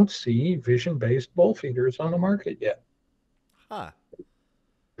 you don't see vision-based bull feeders on the market yet. Huh.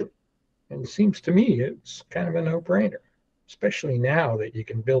 And it seems to me it's kind of a no-brainer, especially now that you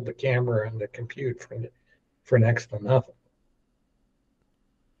can build the camera and the compute for next to nothing.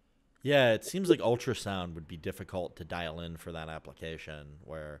 Yeah, it seems like ultrasound would be difficult to dial in for that application,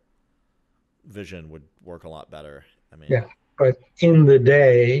 where vision would work a lot better. I mean, yeah, but in the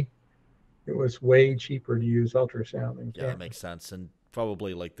day, it was way cheaper to use ultrasound than camera. That makes sense. And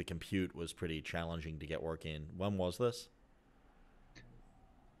probably like the compute was pretty challenging to get working. When was this?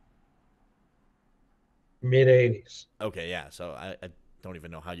 Mid-'80s. Okay, yeah. So I don't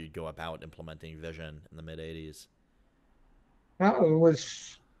even know how you'd go about implementing vision in the mid-'80s. Well, it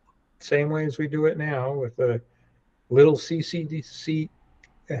was the same way as we do it now, with a little CCD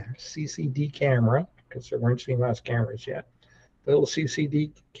camera, because there weren't CMOS cameras yet. Little CCD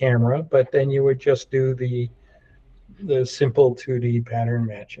camera, but then you would just do the simple 2D pattern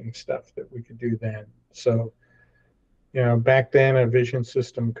matching stuff that we could do then. So, back then a vision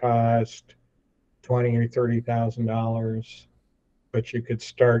system cost $20,000 or $30,000, but you could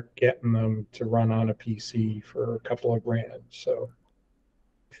start getting them to run on a PC for a couple of grand. So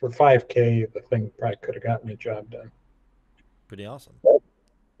for $5,000, the thing probably could have gotten the job done. Pretty awesome.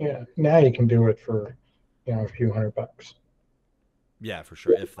 Yeah, now you can do it for a few $100. Yeah, for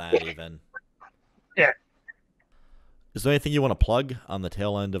sure, if that even. Yeah. Is there anything you want to plug on the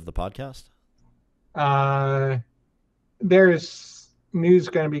tail end of the podcast? There's news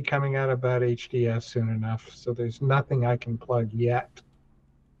going to be coming out about HDS soon enough, so there's nothing I can plug yet,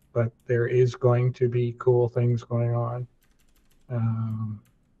 but there is going to be cool things going on.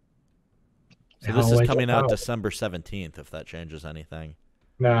 So this is coming out December 17th, if that changes anything.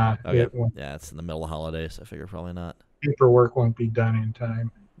 Nah. Okay. Yeah, it's in the middle of holidays. I figure probably not. Paperwork won't be done in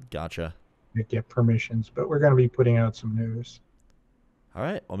time. Gotcha. To get permissions, but we're going to be putting out some news. All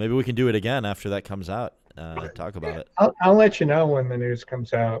right. Well, maybe we can do it again after that comes out. Talk about it. I'll let you know when the news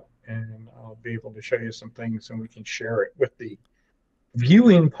comes out, and I'll be able to show you some things, and we can share it with the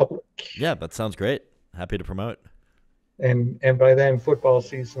viewing public. Yeah, that sounds great. Happy to promote. And by then, football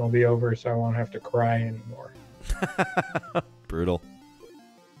season will be over, so I won't have to cry anymore. Brutal.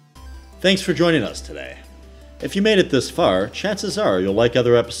 Thanks for joining us today. If you made it this far, chances are you'll like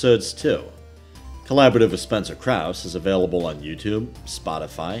other episodes too. Collaborative with Spencer Krause is available on YouTube,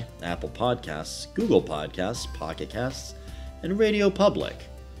 Spotify, Apple Podcasts, Google Podcasts, Pocket Casts, and Radio Public.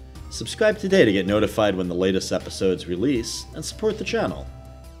 Subscribe today to get notified when the latest episodes release, and support the channel.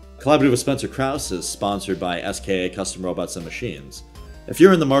 Collaborative with Spencer Krause is sponsored by SKA Custom Robots and Machines. If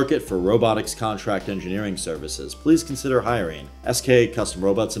you're in the market for robotics contract engineering services, please consider hiring SKA Custom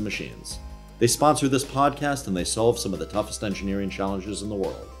Robots and Machines. They sponsor this podcast and they solve some of the toughest engineering challenges in the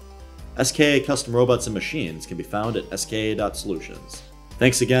world. SKA Custom Robots and Machines can be found at ska.solutions.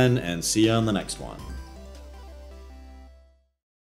 Thanks again, and see you on the next one.